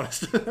going to be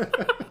honest.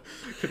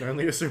 Can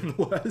only assume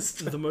the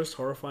worst. The most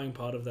horrifying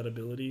part of that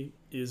ability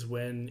is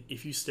when,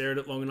 if you stare at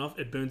it long enough,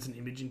 it burns an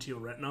image into your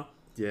retina.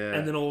 Yeah.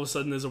 And then all of a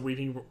sudden there's a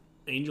Weeping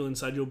Angel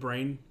inside your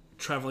brain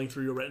traveling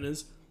through your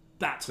retinas.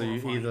 That's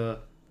horrifying. So you either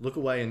look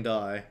away and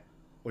die,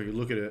 or you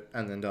look at it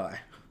and then die.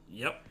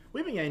 Yep.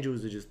 Weeping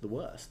Angels are just the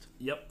worst.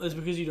 Yep. That's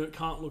because you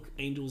can't look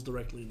angels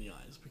directly in the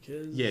eyes.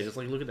 Because yeah, just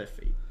like look at their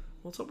feet.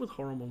 What's up with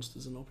horror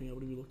monsters and not being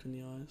able to be looked in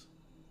the eyes?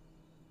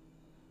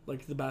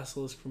 Like the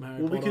basilisk from Harry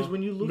Potter. Well, because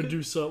when you look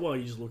Medusa, well,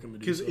 you just look at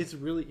Medusa. Because it's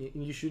really,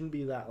 you shouldn't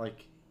be that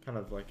like kind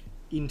of like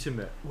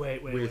intimate.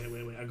 Wait,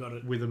 I got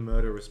it. With a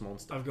murderous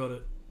monster. I've got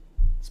it.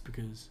 It's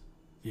because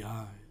the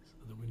eyes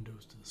are the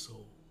windows to the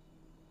soul.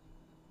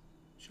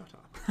 Shut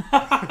up.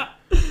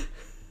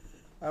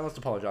 I must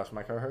apologise for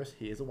my co-host.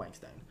 He is a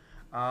wankstain.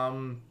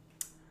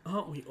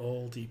 Aren't we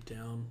all deep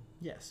down?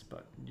 Yes,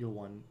 but you're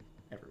one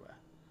everywhere.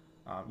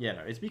 Yeah,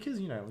 no, it's because,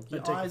 you know,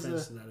 your eyes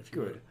are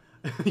good.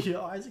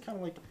 Your eyes are kind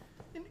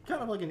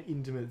of like an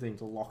intimate thing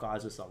to lock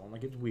eyes with someone.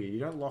 Like, it's weird. You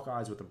don't lock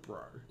eyes with a bro.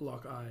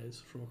 Lock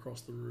eyes from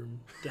across the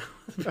room. Down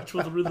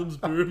where the rhythms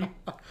boom.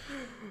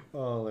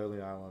 Oh,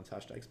 Lonely Islands.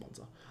 #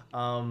 sponsor. I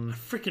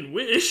freaking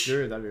wish.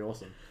 Dude, that'd be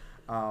awesome.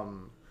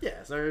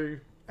 Yeah, so...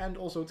 And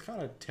also, it's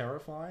kind of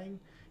terrifying,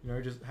 you know,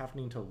 just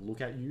happening to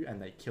look at you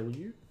and they kill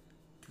you.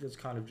 It's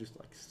kind of just,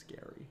 like,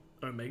 scary.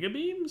 Omega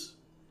beams?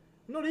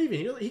 Not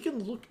even. He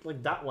can look,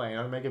 like, that way,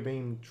 and Omega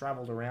beam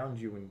travelled around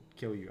you and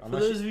kill you. For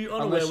those of you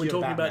unaware, we're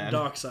talking about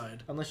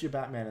Darkseid. Unless you're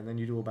Batman, and then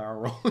you do a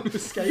barrel roll and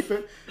escape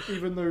it,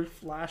 even though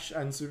Flash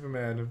and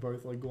Superman have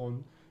both, like,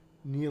 gone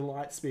near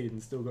light speed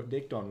and still got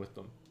dicked on with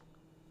them.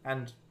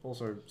 And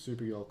also,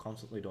 Supergirl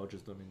constantly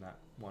dodges them in that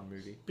one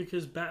movie.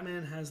 Because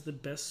Batman has the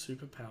best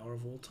superpower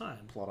of all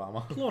time. Plot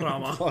armor. Plot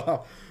armor.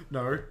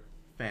 No,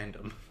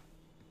 fandom.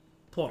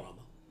 Plot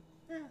armor.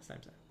 Yeah, same.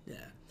 Yeah.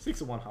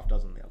 6 of one, half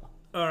dozen the other.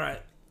 All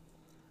right.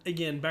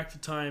 Again, back to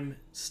time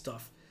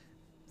stuff.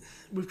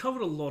 We've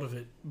covered a lot of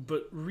it,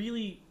 but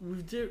really,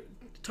 we've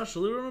touched a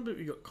little on it, but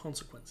we've got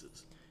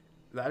consequences.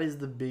 That is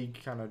the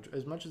big kind of,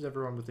 as much as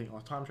everyone would think, oh,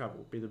 time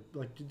travel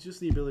would be just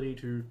the ability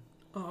to...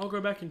 Oh, I'll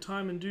go back in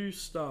time and do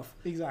stuff.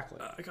 Exactly.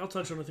 I'll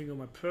touch on a thing on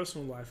my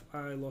personal life.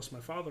 I lost my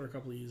father a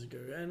couple of years ago,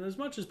 and as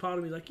much as part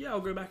of me is like, yeah,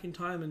 I'll go back in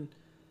time and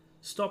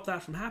stop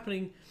that from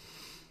happening.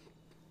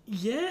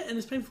 Yeah, and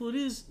as painful it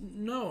is,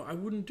 no, I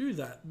wouldn't do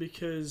that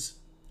because,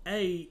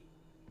 A,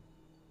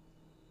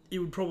 it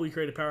would probably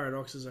create a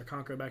paradox as I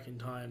can't go back in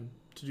time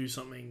to do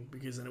something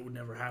because then it would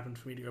never happen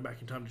for me to go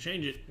back in time to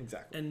change it.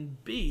 Exactly.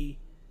 And B,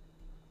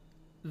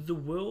 the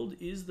world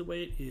is the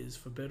way it is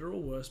for better or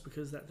worse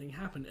because that thing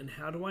happened. And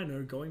how do I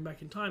know going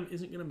back in time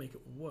isn't going to make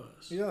it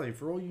worse? Exactly.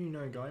 For all you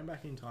know, going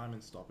back in time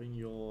and stopping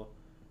your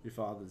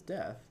father's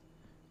death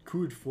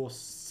could, for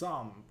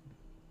some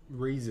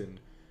reason,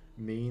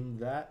 mean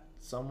that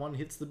someone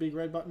hits the big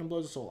red button and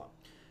blows us all up.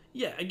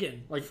 Yeah,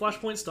 again, Like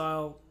Flashpoint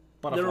style.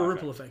 Butterfly There are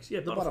ripple effect. effects.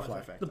 Yeah, The butterfly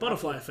effect. The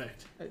butterfly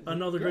effect.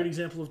 Another great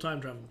example of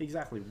time travel.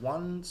 Exactly.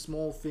 One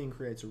small thing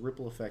creates a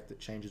ripple effect that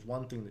changes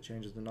one thing, that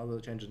changes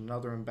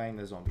another, and bang,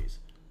 they're zombies.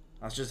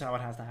 That's just how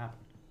it has to happen.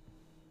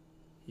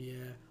 Yeah.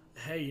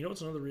 Hey, you know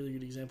what's another really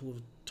good example of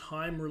a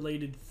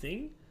time-related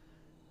thing?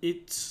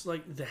 It's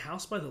like The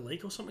House by the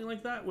Lake or something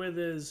like that, where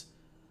there's...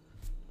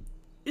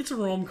 It's a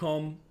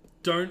rom-com.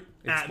 Don't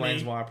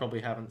Explains at me. why I probably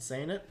haven't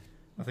seen it.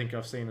 I think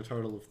I've seen a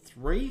total of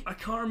 3. I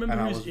can't remember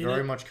And I who's was in very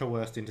it. much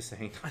coerced into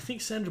seeing. I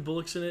think Sandra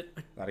Bullock's in it.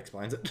 That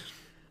explains it.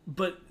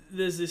 But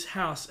there's this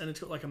house, and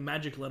it's got like a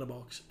magic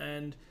letterbox,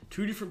 and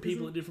 2 different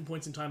people at different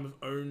points in time have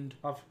owned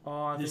I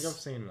think This I've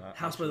seen that.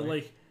 House by the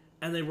actually. Lake,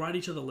 and they write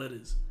each other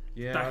letters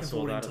Yeah, back I and saw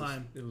forward in that.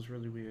 time. It was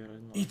really weird. I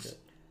didn't like it.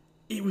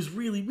 It was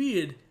really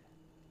weird.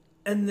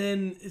 And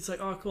then it's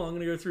like, oh, cool, I'm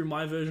going to go through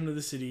my version of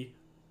the city.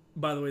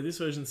 By the way, this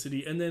version of the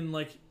city. And then,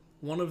 like,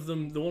 one of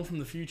them, the one from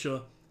the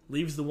future,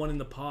 leaves the one in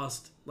the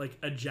past, like,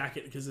 a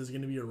jacket because there's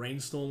going to be a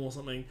rainstorm or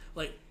something.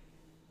 Like,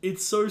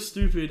 it's so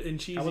stupid and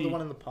cheesy. How about the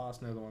one in the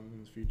past? No, the one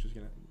in the future's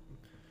going to...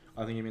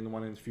 I think you mean the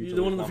one in the future.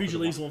 The one in the leaves future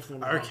for leaves the one for the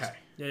one in the Okay. past.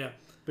 Yeah.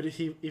 But if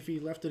he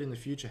left it in the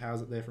future,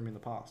 how's it there from in the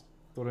past?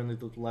 Thought only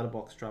the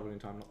letterbox travelled in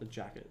time, not the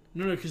jacket.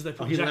 No, because they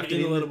put he the left jacket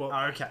it in the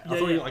letterbox. okay. Yeah, I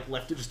thought yeah. he like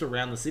left it just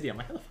around the city. I'm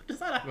like, how the fuck does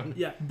that happen?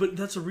 Yeah, but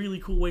that's a really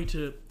cool way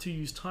to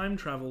use time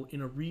travel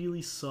in a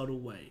really subtle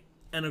way.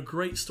 And a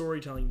great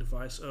storytelling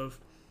device of...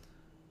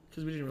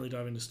 Because we didn't really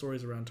dive into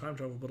stories around time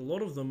travel, but a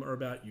lot of them are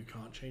about you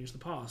can't change the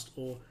past,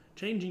 or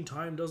changing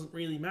time doesn't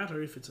really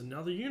matter if it's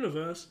another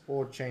universe.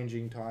 Or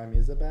changing time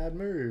is a bad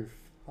move.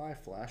 Hi,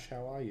 Flash.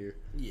 How are you?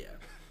 Yeah.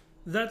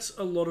 That's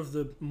a lot of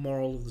the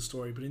moral of the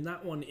story, but in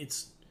that one,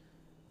 it's...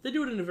 They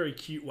do it in a very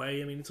cute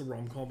way. I mean, it's a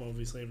rom-com,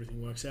 obviously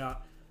everything works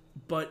out.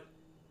 But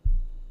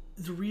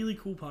the really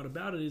cool part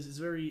about it is it's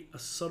very a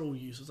subtle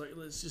use. It's like,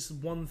 it's just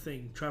one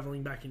thing,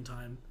 traveling back in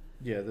time.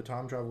 Yeah, the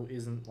time travel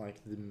isn't like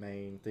the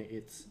main thing.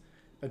 It's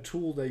a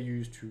tool they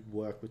use to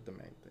work with the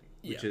main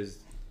thing, which is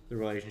the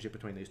relationship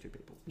between these two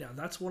people. Now,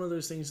 that's one of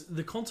those things.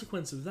 The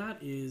consequence of that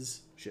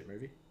is... Shit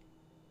movie.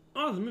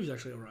 Oh, the movie's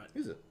actually alright.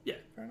 Is it? Yeah.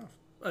 Fair enough.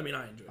 I mean,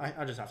 I enjoy it.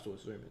 I just have to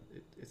assume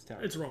it's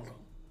terrible. It's a rom-com.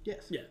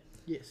 Yes. Yeah.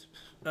 Yes.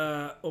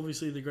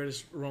 Obviously, the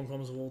greatest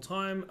rom-coms of all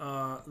time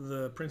are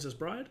The Princess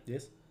Bride,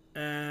 Yes.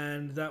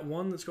 and that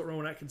one that's got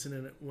Rowan Atkinson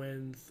in it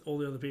when all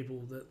the other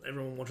people that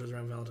everyone watches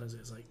around Valentine's Day.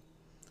 It's like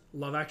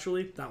Love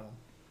Actually, that one.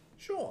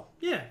 Sure.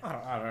 Yeah.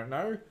 I don't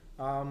know.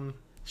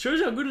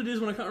 Shows how good it is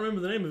when I can't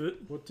remember the name of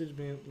it. What did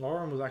me?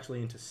 Lauren was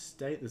actually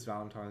interstate this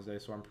Valentine's Day,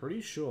 so I'm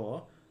pretty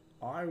sure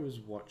I was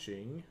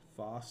watching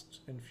Fast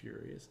and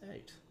Furious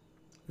 8.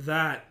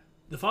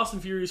 The Fast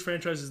and Furious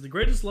franchise is the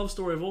greatest love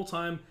story of all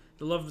time.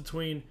 The love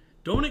between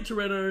Dominic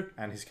Toretto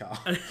And his car.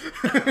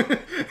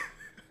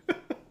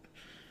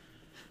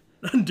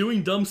 and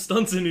doing dumb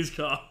stunts in his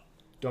car.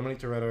 Dominic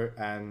Toretto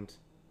and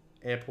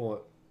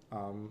airport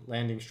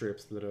landing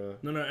strips that are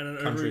And an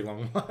country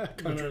long.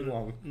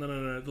 long.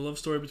 No. The love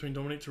story between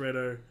Dominic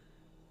Toretto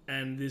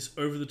and this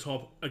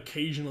over-the-top,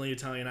 occasionally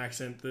Italian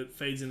accent that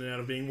fades in and out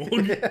of being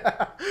Morgan.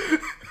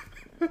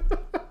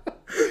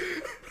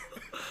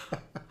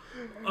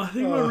 I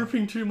think we're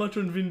ripping too much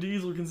on Vin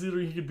Diesel,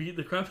 considering he could beat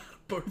the crap out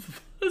of both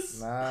of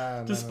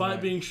us.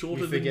 Despite being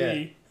shorter than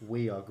me.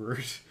 We are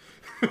Groot.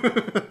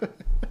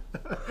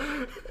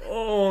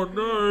 Oh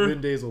no!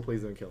 Vin Diesel,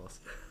 please don't kill us.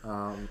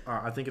 Alright,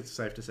 I think it's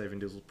safe to say Vin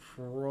Diesel's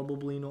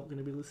probably not going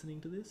to be listening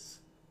to this.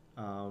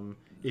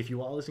 If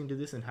you are listening to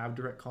this and have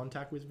direct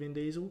contact with Vin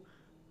Diesel,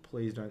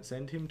 please don't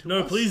send him to us.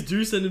 No, please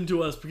do send him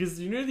to us, because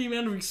you know the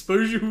amount of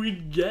exposure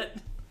we'd get?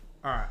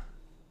 Alright.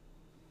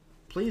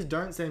 Please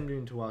don't send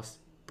him to us,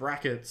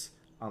 brackets,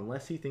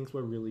 unless he thinks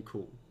we're really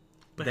cool.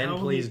 But then how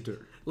will please he-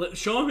 do.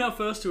 Show him our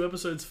first 2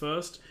 episodes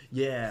first.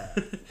 Yeah.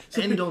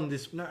 End on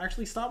this. No,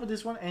 actually, start with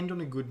this one. End on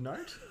a good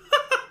note.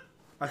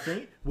 I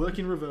think. Work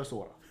in reverse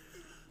order.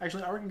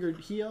 Actually, I reckon go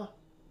here,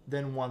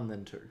 then 1,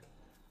 then 2.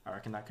 I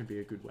reckon that could be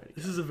a good way to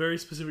This go. is a very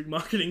specific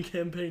marketing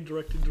campaign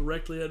directed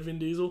directly at Vin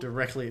Diesel.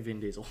 Directly at Vin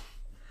Diesel.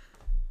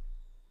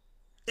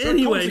 So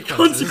Anyway,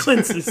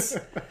 consequences.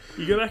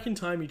 You go back in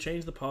time, you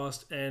change the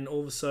past, and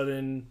all of a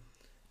sudden,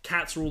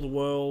 cats rule the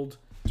world,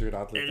 Dude,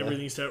 I'd live and there.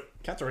 everything's terrible.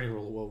 Cats already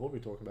rule the world. What are we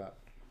talking about?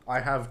 I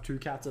have 2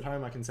 cats at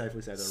home. I can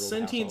safely say they're all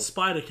Sentient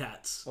spider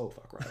cats Oh,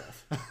 fuck, right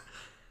off. rule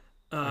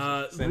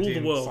the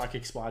Sentient world.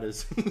 psychic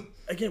spiders.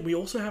 Again, we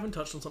also haven't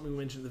touched on something we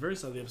mentioned at the very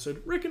start of the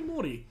episode, Rick and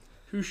Morty,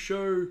 who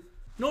show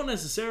not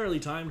necessarily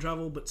time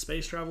travel, but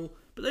space travel,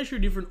 but they show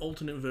different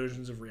alternate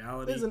versions of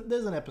reality.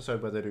 There's an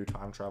episode where they do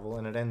time travel,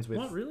 and it ends with...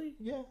 What, really?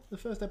 Yeah, the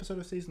first episode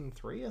of season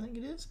 3, I think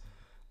it is.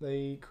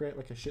 They create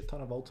like a shit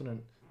ton of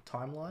alternate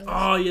timelines.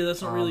 Oh, yeah,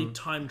 that's not really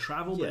time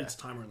travel, but yeah. it's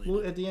time related.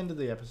 Well, at the end of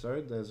the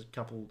episode, there's a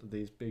couple of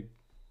these big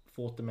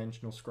 4th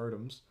dimensional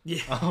scrotums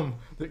Yeah.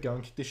 that go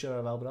and kick the shit out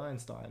of Albert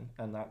Einstein,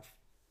 and that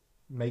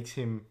makes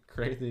him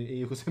create the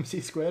E equals MC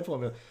squared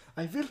formula.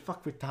 I will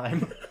fuck with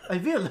time. I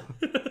will.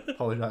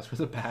 Apologize for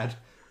the bad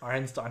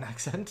Einstein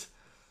accent.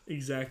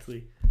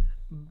 Exactly.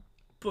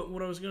 But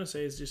what I was going to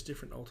say is just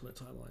different alternate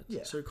timelines.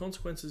 Yeah. So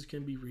consequences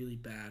can be really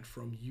bad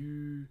from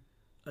you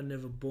are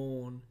never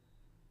born,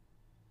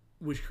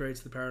 which creates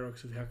the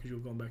paradox of how could you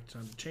have gone back to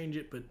time to change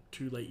it, but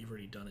too late, you've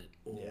already done it.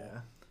 Or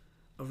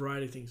a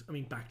variety of things. I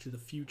mean, Back to the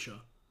Future.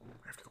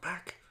 I have to go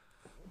back.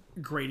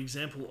 Great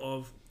example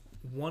of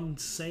one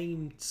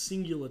same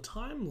singular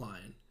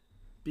timeline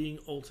being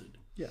altered.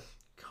 Yeah.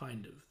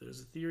 Kind of.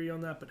 There's a theory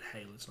on that, but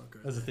hey, let's not go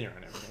There's a there. theory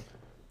on everything.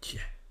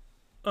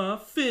 Yeah.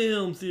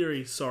 Film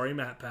theory. Sorry,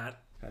 Matt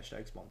Pat.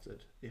 Hashtag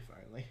sponsored, if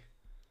only.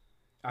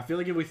 I feel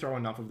like if we throw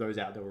enough of those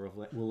out there,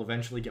 we'll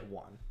eventually get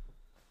one.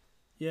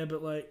 Yeah,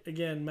 but like,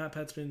 again, Matt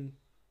Pat's been,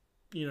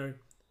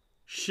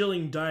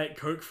 shilling Diet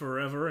Coke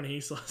forever, and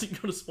he still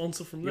hasn't got a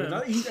sponsor from them.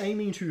 Yeah, he's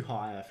aiming too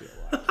high, I feel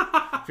like.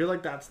 I feel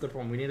like that's the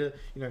problem. We need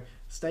to,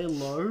 stay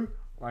low.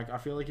 Like, I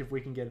feel like if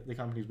we can get the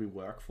companies we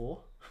work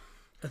for...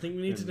 I think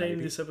we need to Then name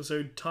maybe. this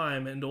episode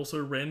Time and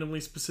also randomly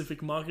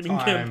specific marketing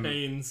Time.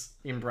 campaigns.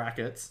 In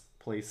brackets,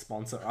 please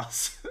sponsor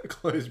us.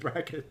 Close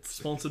brackets.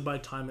 Sponsored by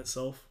Time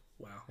itself.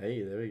 Wow.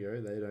 Hey, there we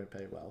go. They don't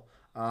pay well.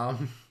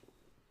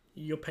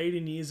 You're paid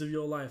in years of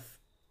your life.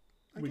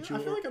 I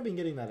feel like I've been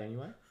getting that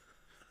anyway.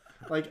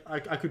 Like, I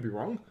could be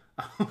wrong,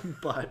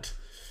 but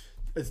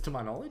as to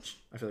my knowledge,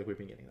 I feel like we've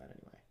been getting that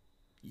anyway.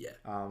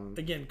 Yeah.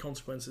 Again,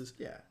 consequences.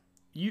 Yeah.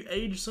 You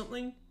age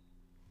something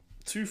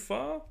too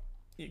far,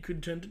 it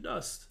could turn to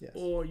dust. Yes.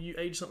 Or you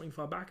age something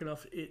far back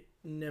enough, it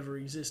never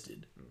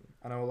existed.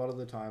 I know a lot of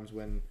the times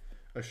when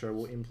a show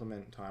will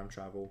implement time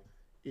travel,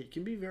 it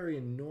can be very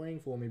annoying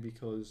for me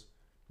because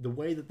the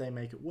way that they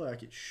make it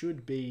work, it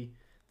should be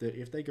that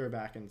if they go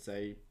back and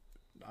say,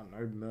 I don't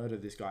know, murder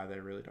this guy they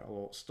really don't,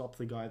 or stop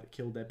the guy that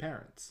killed their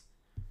parents,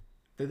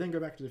 they then go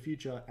back to the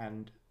future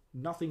and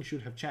nothing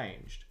should have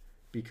changed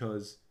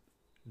because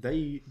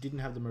they didn't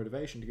have the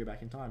motivation to go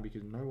back in time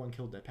because no one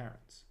killed their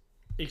parents.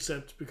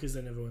 Except because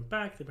they never went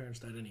back, their parents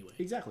died anyway.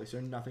 Exactly, so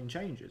nothing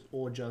changes.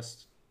 Or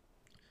just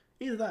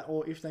either that,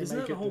 or if they Isn't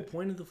make that the it whole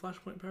point of the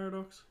Flashpoint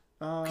paradox?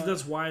 Because uh,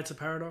 that's why it's a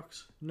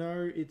paradox.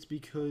 no, it's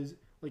because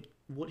like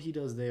what he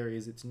does there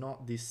is it's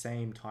not this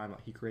same timeline.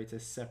 He creates a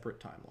separate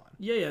timeline.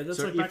 Yeah, that's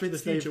So like Back if to the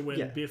it's they've- Future when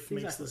yeah, Biff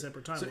makes exactly. the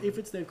separate timeline. So if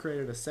it's they've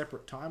created a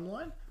separate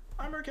timeline,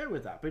 I'm okay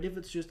with that. But if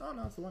it's just oh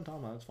no, it's the one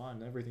timeline, it's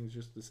fine. Everything's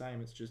just the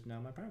same. It's just now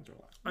my parents are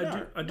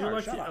alive. I do No,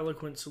 like shut the up.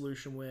 eloquent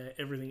solution where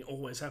everything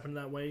always happened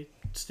that way.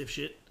 Stiff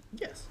shit.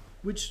 Yes,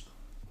 which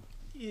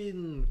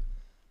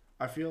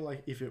I feel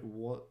like if it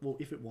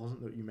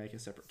wasn't that you make a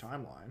separate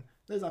timeline,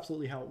 there's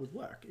absolutely how it would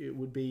work. It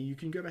would be you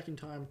can go back in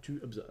time to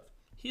observe.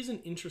 Here's an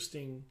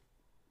interesting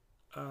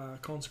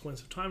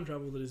consequence of time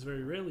travel that is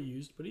very rarely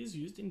used, but is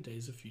used in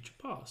Days of Future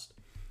Past.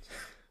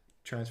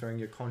 Transferring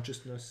your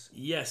consciousness.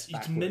 Yes, it's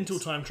Backwards. mental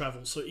time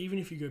travel. So even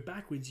if you go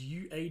backwards,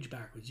 you age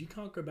backwards. You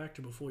can't go back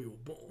to before you were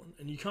born,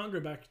 and you can't go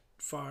back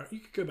far. You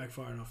could go back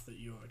far enough that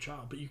you're a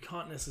child, but you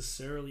can't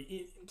necessarily.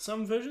 In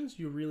some versions,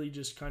 you're really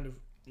just kind of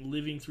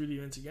living through the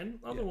events again.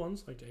 Other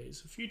ones, like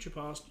Days of Future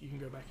Past, you can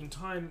go back in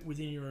time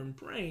within your own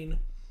brain,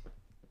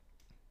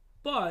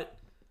 but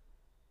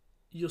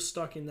you're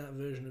stuck in that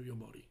version of your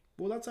body.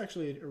 Well, that's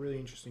actually a really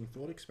interesting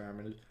thought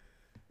experiment.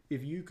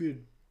 If you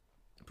could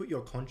put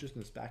your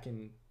consciousness back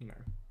in,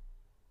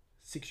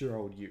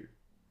 6-year-old you.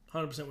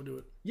 100% would do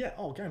it. Yeah,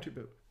 guaranteed.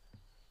 But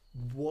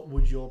what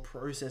would your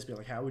process be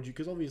like? How would you?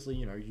 Because obviously,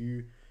 you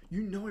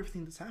know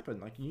everything that's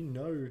happened. Like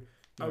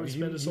I would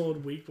spend a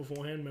solid week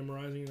beforehand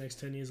memorizing the next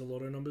 10 years of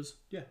lotto numbers.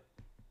 Yeah.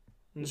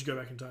 And just go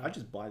back in time. I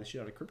just buy the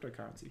shit out of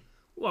cryptocurrency.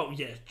 Well,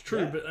 yeah, true,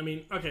 Yeah. but I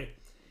mean, okay.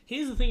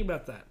 Here's the thing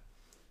about that.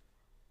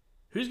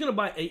 Who's going to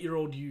buy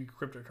 8-year-old you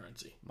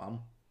cryptocurrency? Mum.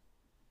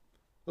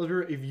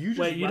 If you just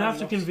Wait, you'd have to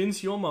convince.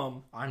 convince your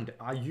mum. I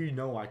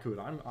could.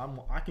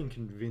 I can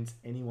convince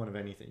anyone of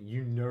anything.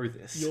 You know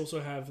this. You also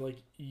have, like,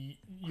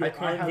 your I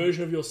current have-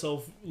 version of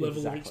yourself level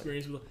Exactly. of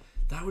experience with.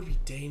 That would be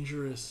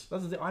dangerous.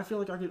 That's the thing. I feel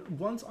like I could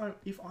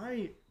if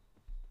I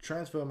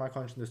transfer my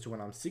consciousness to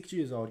when I'm 6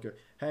 years old. Go,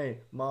 hey,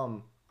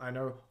 Mum, I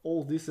know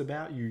all this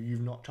about you.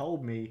 You've not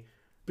told me.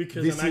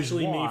 because This I'm is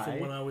actually me why from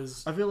when I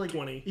was I feel like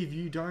 20. if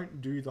you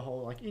don't do the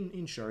whole, like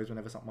in shows,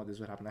 whenever something like this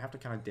would happen, they have to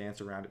kind of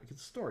dance around it because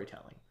it's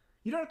storytelling.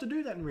 You don't have to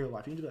do that in real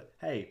life. You can do that.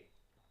 Hey,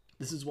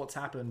 this is what's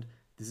happened.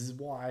 This is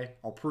why.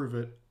 I'll prove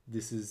it.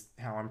 This is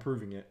how I'm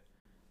proving it.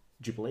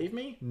 Do you believe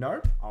me?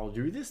 Nope. I'll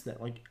do this then.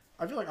 Like,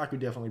 I feel like I could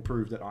definitely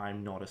prove that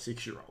I'm not a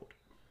 6-year-old.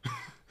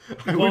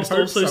 Whilst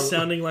also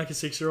sounding like a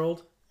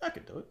 6-year-old. I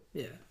could do it.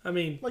 Yeah, I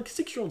mean, Like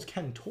 6-year-olds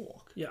can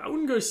talk. yeah, I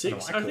wouldn't go 6. I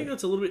I think could.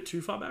 that's a little bit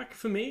too far back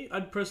for me.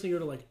 I'd personally go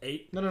to like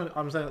 8. No.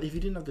 I'm saying if you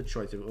didn't have the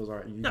choice, if it was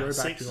alright, you go back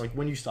 6. to like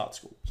when you start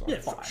school. So like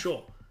Yeah, for 5.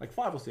 sure. Like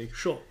 5 or 6.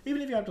 Sure.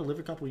 Even if you have to live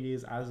a couple of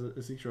years as a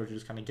 6-year-old to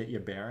just kind of get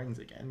your bearings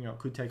again, you know, it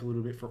could take a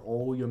little bit for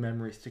all your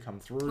memories to come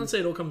through. I'd say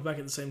it all comes back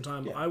at the same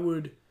time. Yeah. I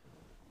would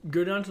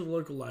go down to the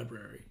local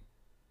library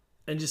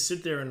and just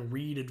sit there and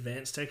read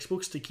advanced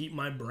textbooks to keep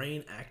my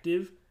brain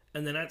active.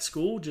 And then at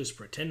school, just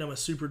pretend I'm a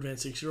super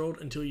advanced 6-year-old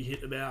until you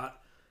hit about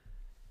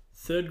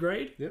 3rd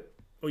grade. Yep.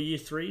 Or year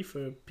 3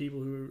 for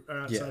people who are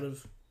outside Yeah.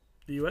 of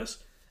the US.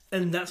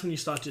 And that's when you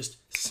start just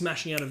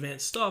smashing out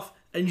advanced stuff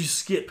and you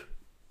skip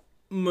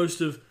most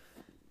of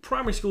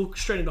primary school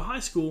straight into high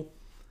school.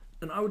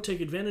 And I would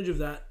take advantage of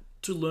that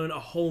to learn a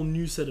whole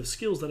new set of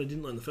skills that I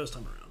didn't learn the first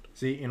time around.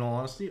 See, in all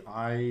honesty,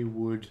 I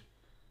would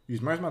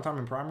use most of my time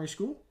in primary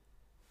school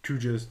to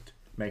just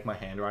make my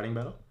handwriting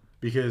better.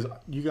 Because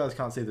you guys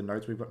can't see the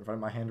notes we've got in front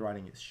of my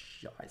handwriting is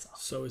shizer.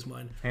 So is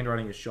mine.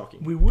 Handwriting is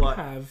shocking. We would But-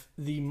 have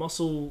the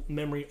muscle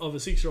memory of a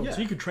 6-year-old, so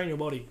Yeah. you could train your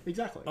body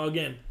Exactly.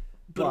 again.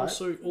 But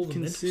also all the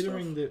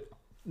considering mental stuff.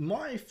 that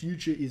my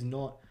future is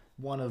not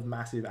one of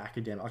massive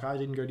academic, like I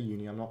didn't go to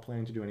uni, I'm not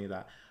planning to do any of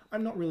that.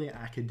 I'm not really an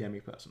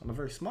academic person. I'm a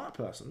very smart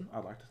person,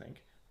 I'd like to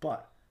think,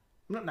 but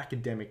I'm not an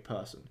academic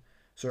person.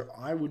 So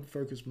I would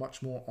focus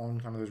much more on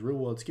kind of those real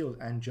world skills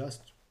and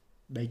just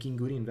making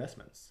good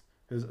investments.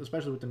 Because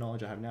especially with the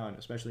knowledge I have now, and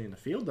especially in the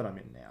field that I'm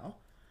in now,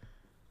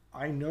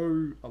 I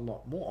know a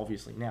lot more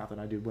obviously now than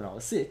I did when I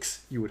was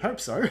 6. You would hope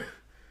so.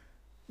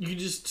 You could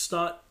just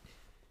start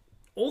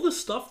all the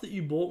stuff that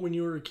you bought when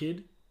you were a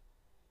kid.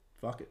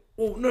 Fuck it.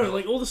 Well, no,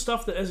 like all the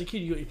stuff that as a kid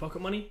you got your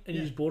pocket money and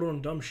you Yeah. just bought it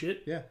on dumb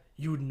shit. Yeah.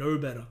 You would know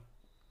better.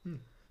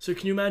 So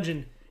can you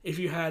imagine if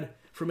you had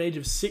from age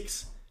of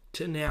 6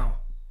 to now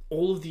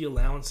all of the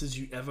allowances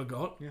you ever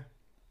got? Yeah.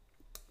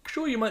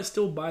 Sure, you might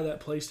still buy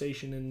that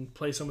PlayStation and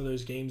play some of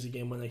those games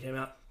again when they came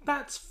out.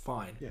 That's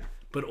fine. Yeah.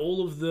 But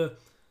all of the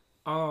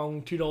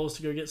 $2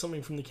 to go get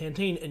something from the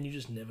canteen and you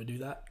just never do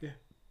that. Yeah.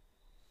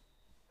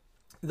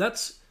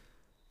 That's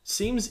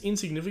seems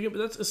insignificant, but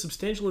that's a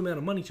substantial amount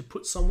of money to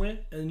put somewhere.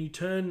 And you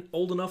turn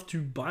old enough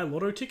to buy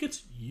lotto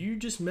tickets, you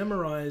just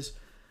memorize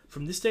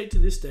from this date to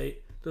this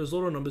date those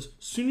lotto numbers.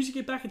 As soon as you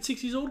get back at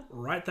 6 years old,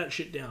 write that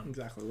shit down.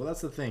 Exactly. Well,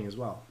 that's the thing as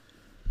well.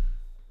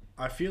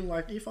 I feel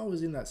like if I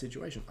was in that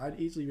situation, I'd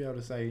easily be able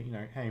to say, you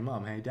know, hey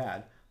mum, hey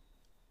dad,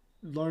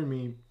 loan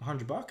me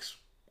 $100,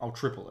 I'll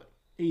triple it.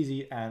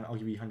 Easy, and I'll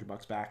give you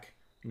 $100 back.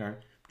 You know,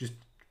 just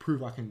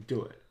prove I can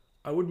do it.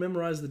 I would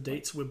memorize the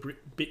dates where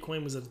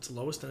Bitcoin was at its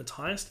lowest and its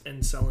highest,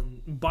 and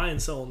buy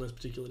and sell on those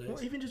particular days.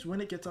 Well, even just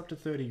when it gets up to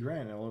 30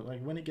 grand, or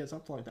like when it gets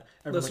up to like that,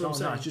 everyone's That's like, what oh I'm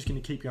no, saying. it's just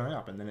going to keep going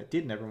up. And then it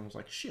did, and everyone was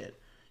like, shit.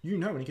 You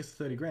know, when it gets to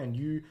 30 grand,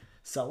 you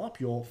sell up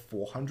your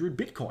 400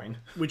 Bitcoin.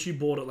 Which you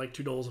bought at like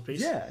 $2 a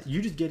piece. Yeah,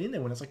 you just get in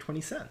there when it's like 20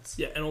 cents.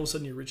 Yeah, and all of a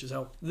sudden you're rich as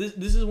hell. This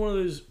is one of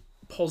those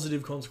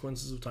positive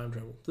consequences of time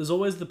travel. There's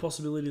always the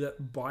possibility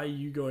that by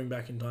you going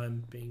back in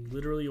time, being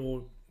literally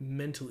or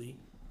mentally,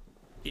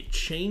 it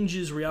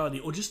changes reality,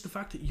 or just the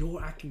fact that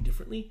you're acting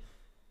differently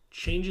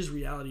changes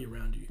reality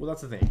around you. Well,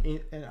 that's the thing.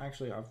 And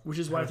actually, Which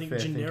is why I had a think fair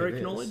think of generic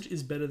this. knowledge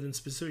is better than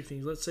specific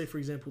things. Let's say, for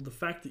example, the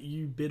fact that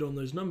you bid on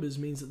those numbers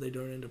means that they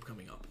don't end up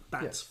coming up.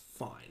 That's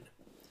fine.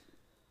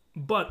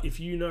 But if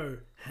you know,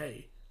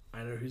 hey,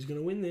 I know who's going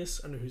to win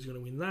this, I know who's going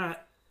to win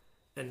that,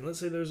 and let's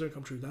say those don't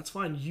come true, that's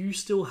fine. You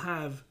still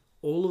have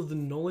all of the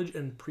knowledge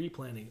and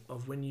pre-planning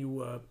of when you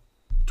were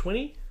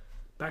 20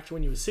 back to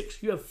when you were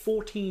 6. You have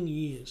 14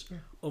 years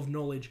of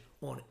knowledge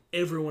on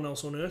everyone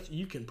else on Earth.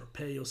 You can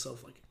prepare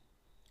yourself like...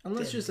 And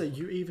let's just say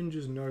you even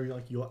just know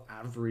like your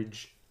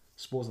average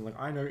sportsman. Like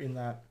I know in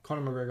that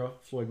Conor McGregor,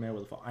 Floyd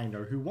Mayweather fight, I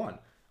know who won.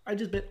 I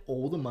just bet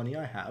all the money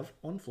I have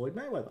on Floyd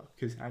Mayweather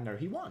because I know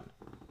he won.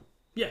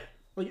 Yeah.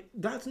 Like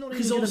that's not even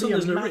Because all going of a to be sudden a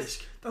there's no mass-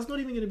 risk. That's not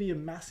even going to be a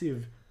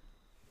massive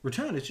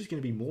return. It's just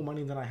going to be more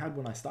money than I had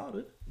when I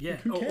started. Yeah,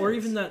 Like, who cares? or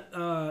even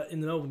that in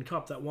the Melbourne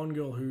Cup, that one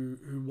girl who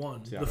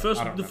won, See, I the don't-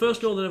 first I don't the remember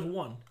first that girl that ever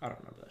won. I don't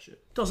remember that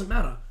shit. Doesn't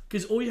matter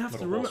because all you have Not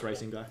to a horse remember,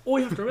 racing guy. all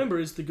you have to remember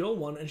is the girl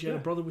won and she had a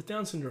Yeah. brother with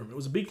Down syndrome. It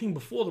was a big thing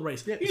before the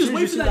race. Yeah, You as just soon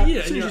wait as for you that see year.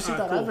 As soon and as you you're see like,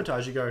 that "Alright, cool."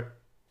 advertise, you go,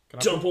 can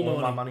I Dump put all my all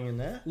my money. money in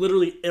there?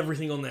 Literally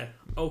everything on there.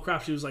 Oh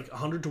crap! She was like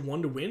 100 to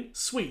 1 to win.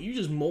 Sweet, you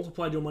just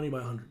multiplied your money by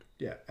 100.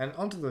 Yeah, and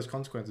onto those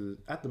consequences.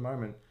 At the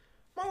moment,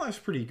 my life's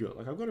pretty good.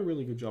 Like I've got a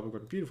really good job. I've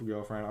got a beautiful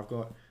girlfriend. I've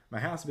got my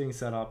house being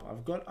set up.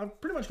 I've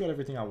pretty much got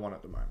everything I want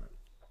at the moment.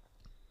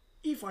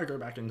 If I go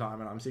back in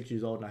time and I'm 6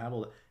 years old and I have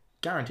all that,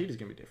 guaranteed it's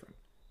gonna be different.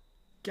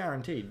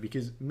 Guaranteed,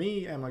 because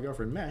me and my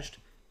girlfriend meshed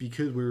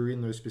because we were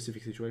in those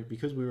specific situations.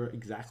 Because we were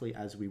exactly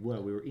as we were.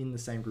 We were in the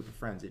same group of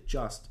friends. It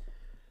just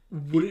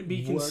Would it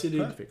be worked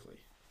considered perfectly?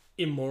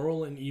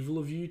 immoral and evil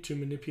of you to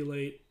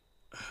manipulate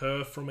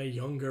her from a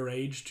younger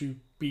age to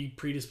be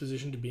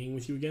predispositioned to being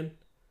with you again?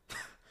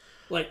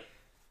 Like,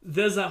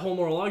 there's that whole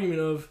moral argument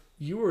of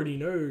you already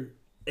know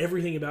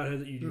everything about her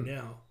that you do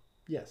now.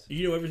 Yes.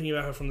 You know everything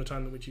about her from the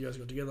time in which you guys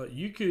got together.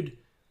 You could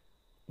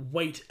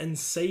wait and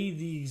say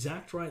the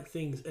exact right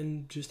things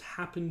and just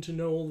happen to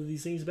know all of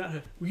these things about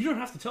her. Well, you don't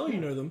have to tell her you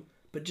know them,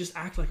 but just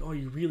act like, oh,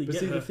 you really But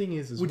get see, her. the thing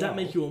is, Would that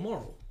make you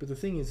immoral? But the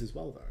thing is, as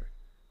well,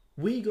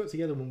 though, we got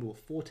together when we were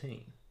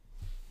 14.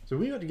 So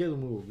we got together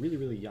when we were really,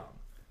 really young.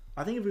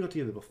 I think if we got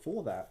together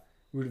before that,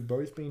 we would have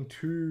both been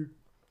too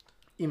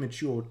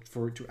immature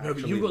for it to actually. No,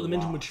 but you've got the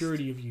mental last.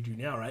 maturity of you do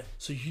now, right?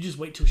 So you just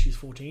wait till she's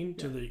 14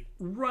 to the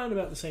right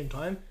about the same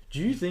time. Do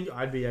you think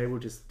I'd be able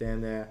to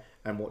stand there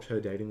and watch her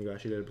dating the guy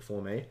she dated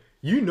before me?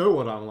 You know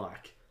what I'm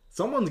like.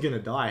 Someone's gonna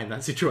die in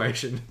that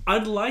situation.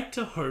 I'd like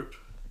to hope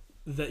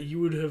that you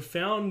would have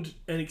found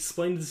and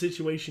explained the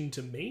situation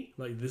to me.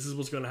 Like, this is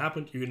what's going to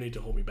happen. You're going to need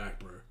to hold me back,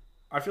 bro.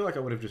 I feel like I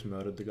would have just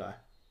murdered the guy.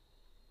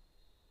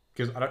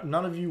 Because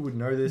none of you would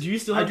know this. Do you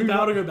still have the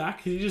power to go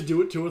back? Can you just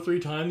do it 2 or 3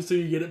 times so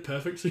you get it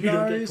perfect so you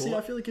don't get caught? See, I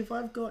feel like if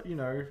I've got,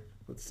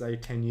 let's say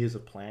 10 years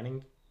of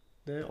planning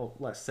there, or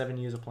like 7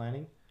 years of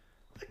planning,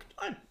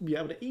 I'd be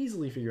able to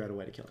easily figure out a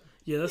way to kill him.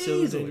 Yeah, that's the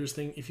other dangerous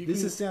thing. If you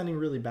This is sounding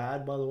really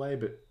bad, by the way,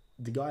 but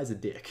the guy's a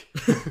dick.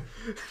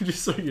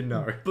 Just so you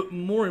know. But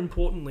more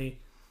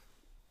importantly,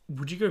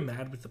 would you go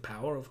mad with the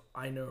power of,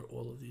 I know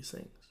all of these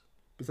things?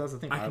 But that's the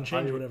thing. I can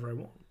change whatever I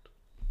want.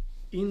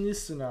 In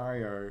this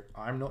scenario,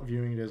 I'm not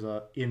viewing it as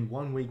in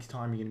 1 week's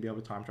time, you're going to be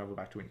able to time travel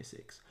back to when you're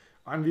 6.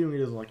 I'm viewing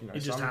it as like, It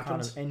just some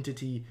happens. kind of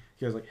entity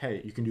goes like,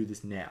 hey, you can do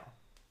this now.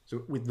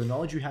 So with the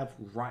knowledge you have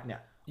right now,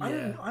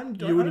 Yeah. I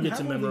don't You wouldn't get have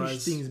to all these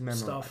memorize things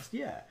memorized. stuff.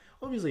 Yeah.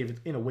 Obviously, if it's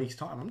in a week's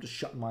time, I'm just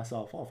shutting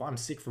myself off. I'm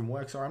sick from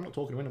work, sorry, I'm not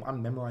talking to anyone.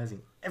 I'm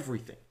memorizing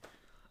everything.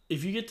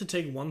 If you get to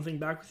take one thing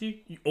back with you,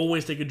 you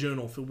always take a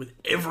journal filled with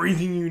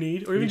everything you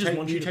need, or even just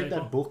one sheet of take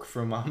paper. that book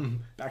from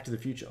Back to the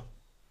Future.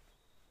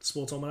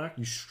 Sports Almanac?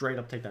 You straight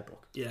up take that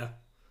book. Yeah.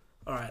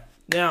 All right.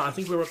 Now, I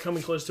think we're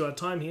coming close to our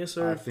time here,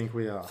 so I think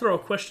we are. throw a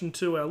question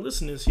to our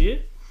listeners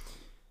here.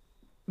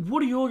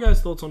 What are your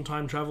guys' thoughts on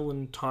time travel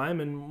and time?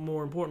 And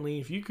more importantly,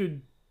 if you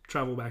could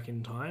travel back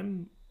in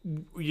time,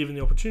 given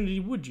the opportunity,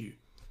 would you?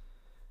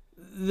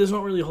 There's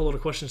not really a whole lot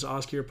of questions to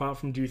ask here apart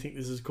from, do you think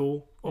this is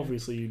cool?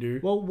 Obviously you do.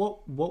 Well,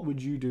 what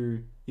would you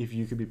do if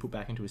you could be put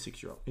back into a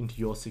 6-year-old, into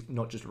your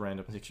not just a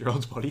random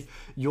 6-year-old's body,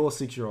 your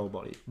 6-year-old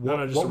body?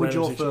 What would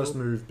your first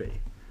move be?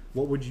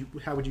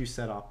 How would you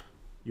set up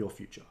your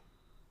future?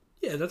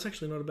 Yeah, that's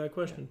actually not a bad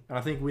question. And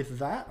I think with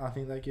that,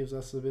 that gives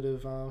us a bit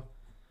of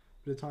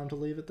time to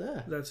leave it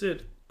there. That's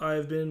it.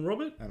 I've been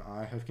Robert. And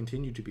I have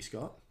continued to be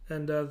Scott.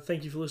 And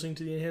thank you for listening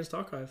to the Enhanced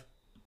Archive.